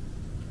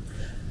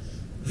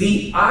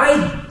 the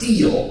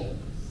ideal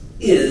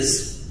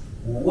is,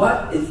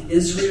 what if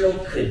Israel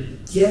could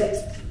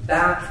get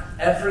back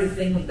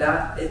everything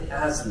that it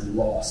has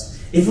lost?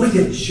 If we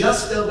could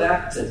just go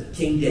back to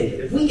King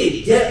David, if we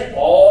could get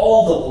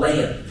all the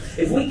land,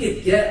 if we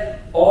could get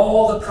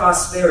all the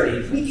prosperity,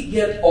 if we could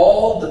get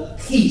all the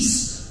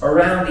peace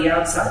around the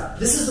outside.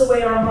 This is the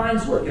way our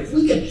minds work. If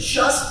we could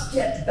just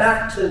get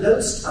back to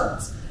those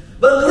times.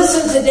 But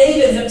listen to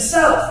David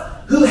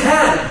himself, who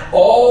had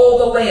all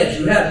the land,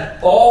 who had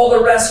all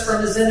the rest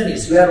from his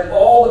enemies, who had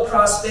all the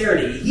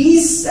prosperity. He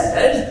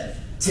said,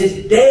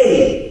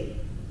 today,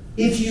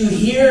 if you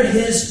hear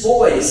his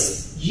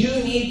voice, you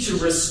need to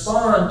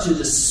respond to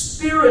the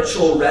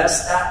spiritual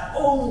rest that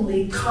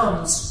only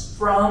comes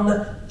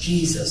from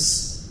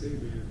Jesus.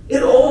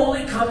 It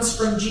only comes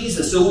from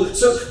Jesus.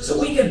 So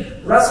we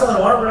can wrestle and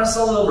arm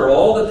wrestle over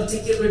all the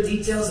particular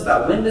details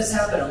about when this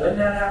happened and when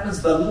that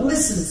happens, but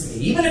listen to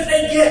me. Even if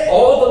they get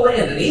all the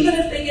land, and even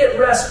if they get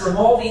rest from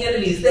all the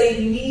enemies,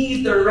 they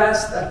need the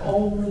rest that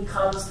only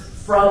comes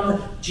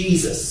from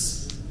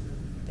Jesus.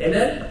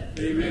 Amen?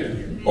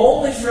 Amen.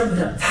 Only from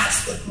him.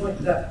 That's the point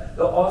that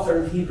the author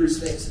of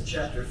Hebrews makes in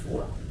chapter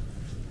 4.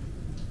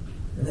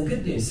 And the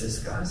good news is,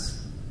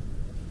 guys,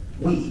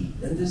 we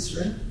in this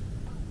room,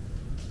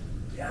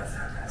 have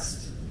that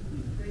rest.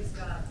 Praise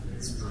God.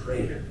 It's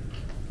greater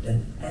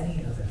than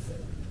any other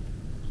thing.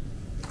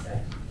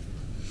 Okay?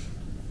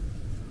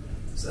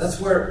 So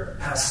that's where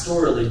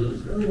pastorally we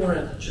really want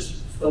to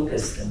just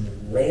focus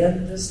and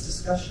land this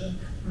discussion.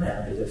 I'm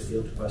happy to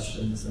field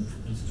questions and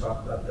to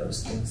talk about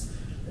those things.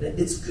 And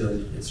it's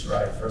good, it's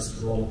right for us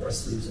to roll up our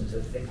sleeves and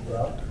to think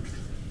well.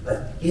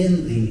 But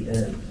in the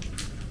end,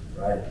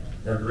 right,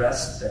 the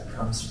rest that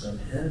comes from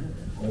him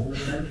and only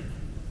him,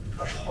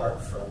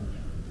 apart from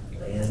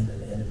land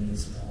and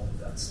enemies and all of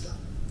that stuff.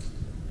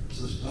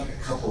 So there's like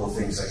a couple of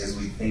things, as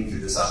we think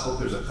through this. I hope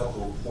there's a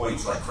couple of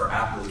points, like for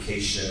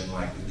application,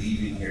 like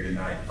leaving here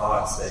tonight,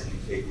 thoughts that you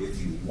take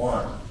with you.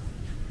 One,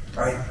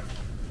 right?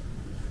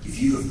 If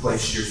you have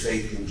placed your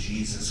faith in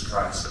Jesus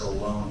Christ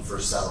alone for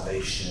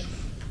salvation,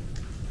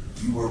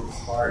 you are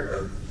part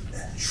of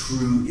that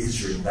true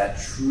Israel, that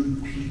true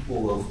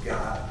people of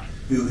God,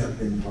 who have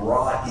been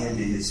brought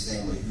into his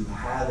family, who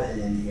have an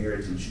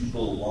inheritance, you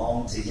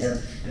belong to him.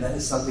 And that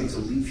is something to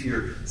leave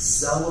here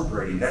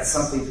celebrating. That's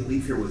something to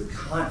leave here with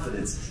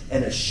confidence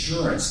and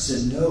assurance,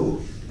 to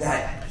know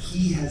that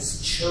he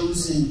has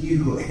chosen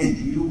you and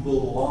you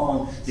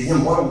belong to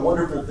him. What a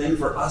wonderful thing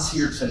for us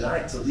here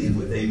tonight to leave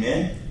with.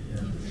 Amen?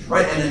 Yeah.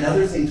 Right? And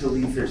another thing to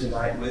leave here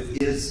tonight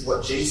with is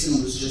what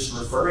Jason was just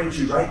referring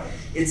to, right?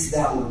 It's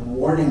that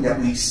warning that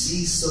we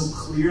see so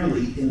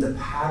clearly in the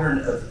pattern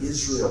of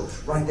Israel,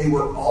 right? They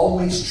were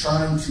always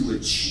trying to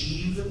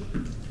achieve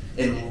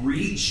and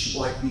reach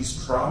like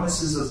these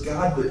promises of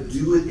God, but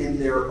do it in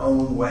their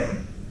own way,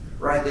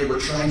 right? They were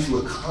trying to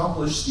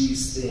accomplish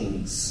these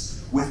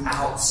things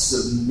without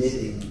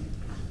submitting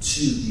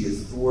to the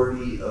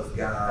authority of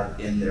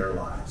God in their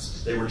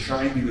lives. They were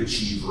trying to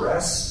achieve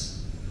rest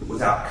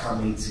without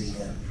coming to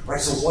Him. Right?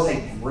 So what a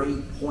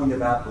great point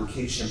of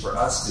application for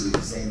us to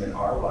examine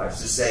our lives,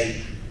 to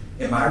say,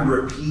 am I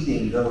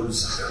repeating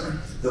those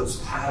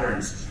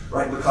patterns?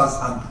 Right? Because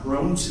I'm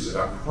prone to it.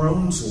 I'm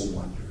prone to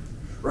wonder.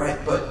 Right?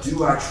 But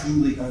do I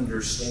truly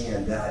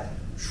understand that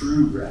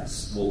true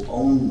rest will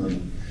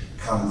only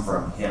come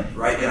from Him?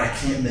 Right? And I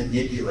can't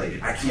manipulate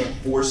it. I can't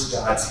force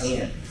God's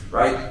hand.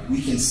 Right?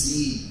 We can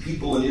see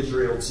people in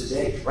Israel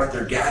today, right?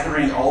 They're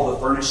gathering all the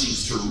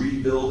furnishings to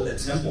rebuild a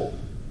temple.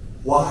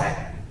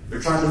 Why?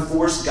 They're trying to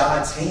force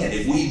God's hand.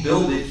 If we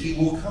build it, He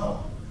will come.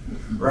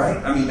 Right?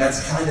 I mean,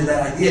 that's kind of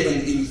that idea.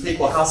 And you think,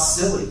 well, how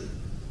silly.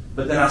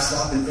 But then I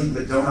stop and think,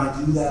 but don't I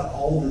do that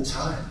all the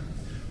time?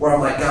 Where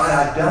I'm like, God,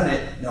 I've done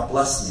it. Now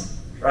bless me.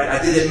 Right? I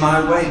did it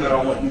my way, but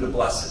I want you to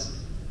bless it.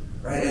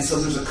 Right? And so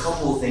there's a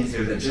couple of things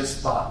there that just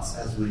thoughts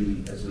as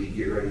we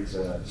get ready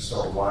to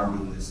start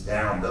winding this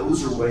down.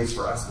 Those are ways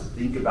for us to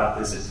think about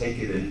this and take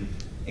it and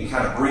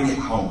kind of bring it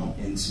home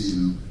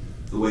into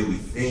the way we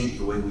think,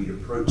 the way we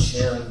approach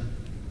Him,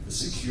 the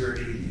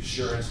security, the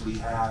assurance we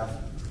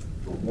have,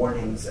 the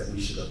warnings that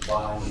we should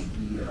apply and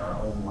heed in our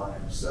own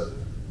lives. So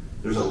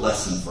there's a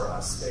lesson for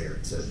us there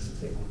to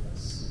take with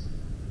us.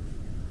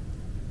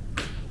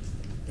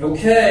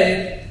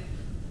 Okay.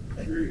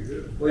 Very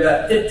good. We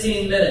got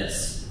 15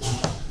 minutes.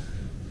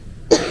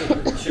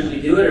 Should we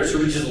do it, or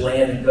should we just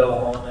land and go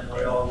home and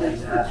we're all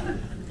leave happy?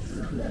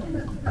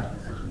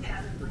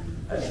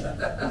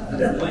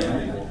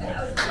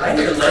 I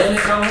hear land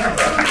and go home.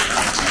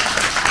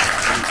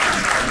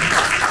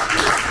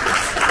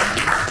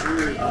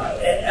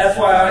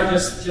 FYI,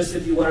 just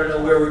if you want to know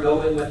where we're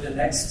going with the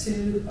next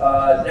two,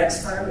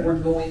 next time we're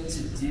going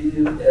to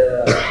do an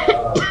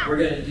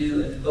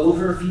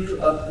overview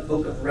of the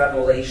book of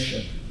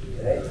Revelation.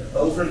 Okay?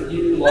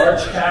 Overview,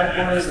 large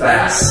categories, of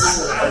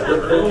the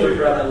book of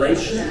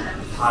Revelation.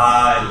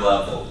 High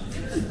level.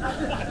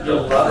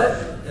 You'll love it.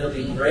 It'll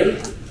be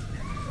great.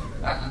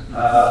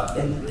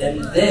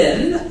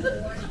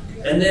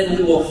 And then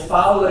we will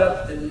follow it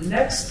up the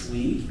next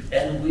week,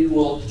 and we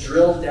will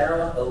drill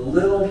down a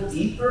little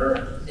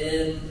deeper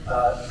in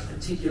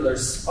particular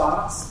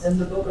spots in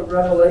the book of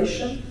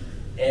Revelation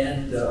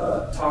and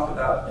talk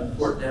about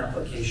important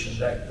application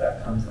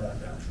that comes out of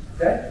that.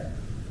 Okay?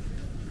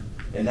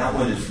 And that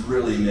one is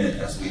really meant,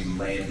 as we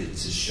landed,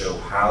 to show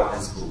how,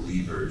 as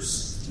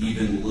believers,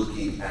 even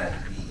looking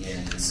at the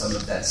end and some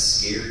of that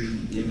scary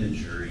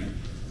imagery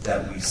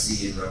that we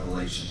see in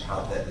Revelation,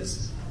 how that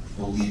as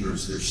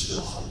believers, there's still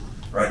hope.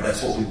 Right?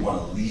 That's what we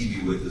want to leave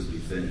you with as we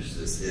finish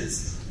this,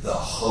 is the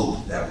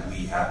hope that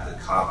we have, the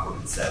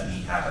confidence that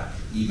we have,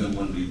 even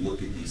when we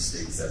look at these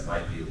things that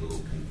might be a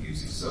little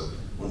confusing. So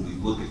when we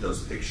look at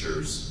those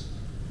pictures,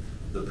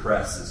 the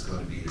press is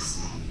going to be to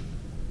see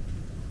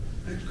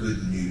the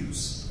good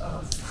news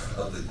of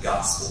the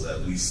gospel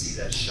that we see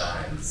that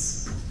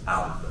shines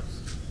out of those.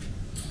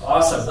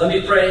 Awesome. Let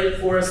me pray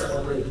for us and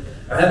we'll leave.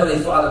 Our Heavenly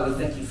Father, we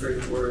thank you for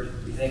your word.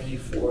 We thank you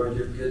for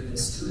your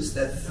goodness to us,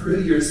 that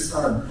through your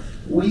Son,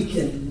 we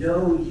can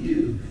know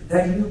you,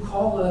 that you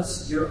call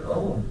us your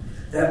own,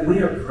 that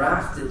we are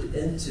grafted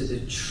into the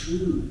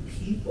true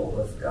people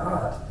of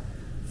God.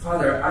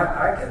 Father,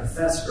 I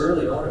confess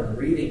early on in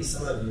reading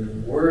some of your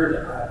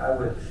word, I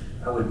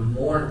would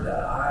mourn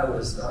that I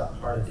was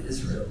not part of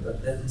Israel,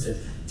 but then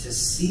to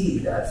see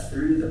that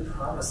through the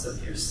promise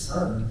of your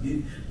Son,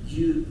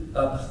 you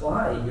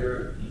apply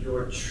your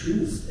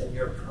truth and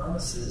your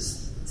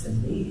promises to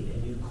me,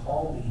 and you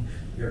call me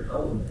your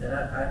own. And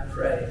I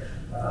pray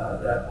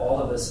that all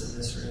of us in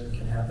this room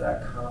can have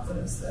that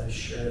confidence, that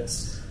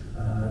assurance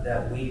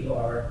that we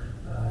are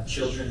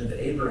children of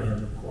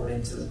Abraham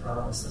according to the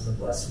promise and the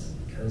blessing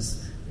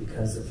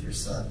because of your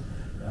Son.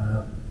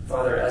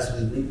 Father, as we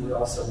leave, we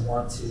also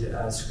want to,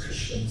 as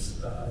Christians,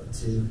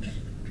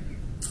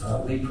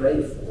 we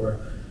pray for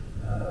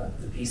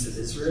the peace of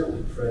Israel.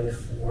 We pray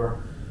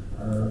for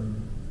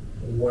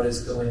what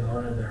is going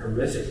on in the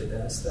horrific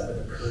events that have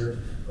occurred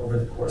over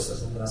the course of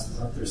the last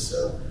month or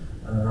so.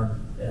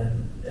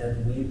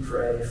 And we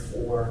pray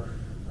for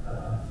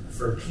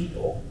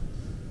people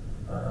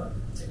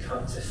to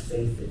come to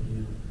faith in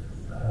you.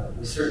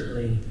 We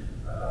certainly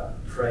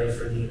pray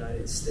for the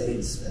United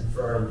States and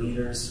for our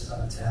leaders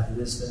to have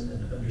wisdom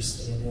and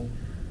understanding,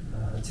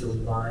 to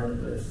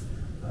align with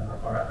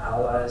our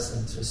allies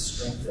and to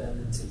strengthen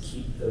and to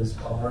keep those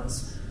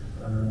bonds.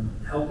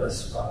 Help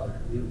us, Father.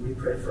 We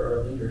pray for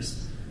our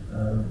leaders.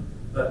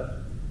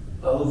 But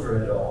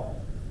over it all,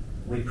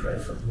 we pray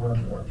for more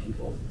and more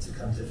people to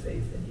come to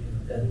faith in you.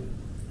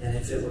 And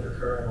if it would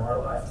occur in our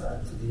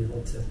lifetime, to be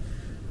able to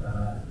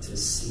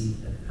see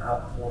an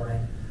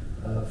outpouring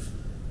of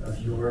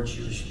your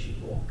Jewish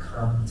people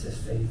come to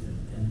faith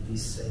and be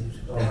saved.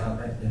 Oh, how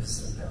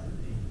magnificent that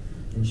would be.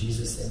 In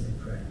Jesus' name we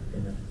pray.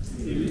 Amen.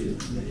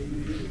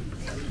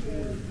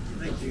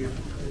 Thank you.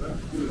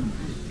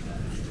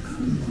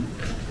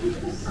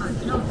 Oh,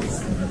 no,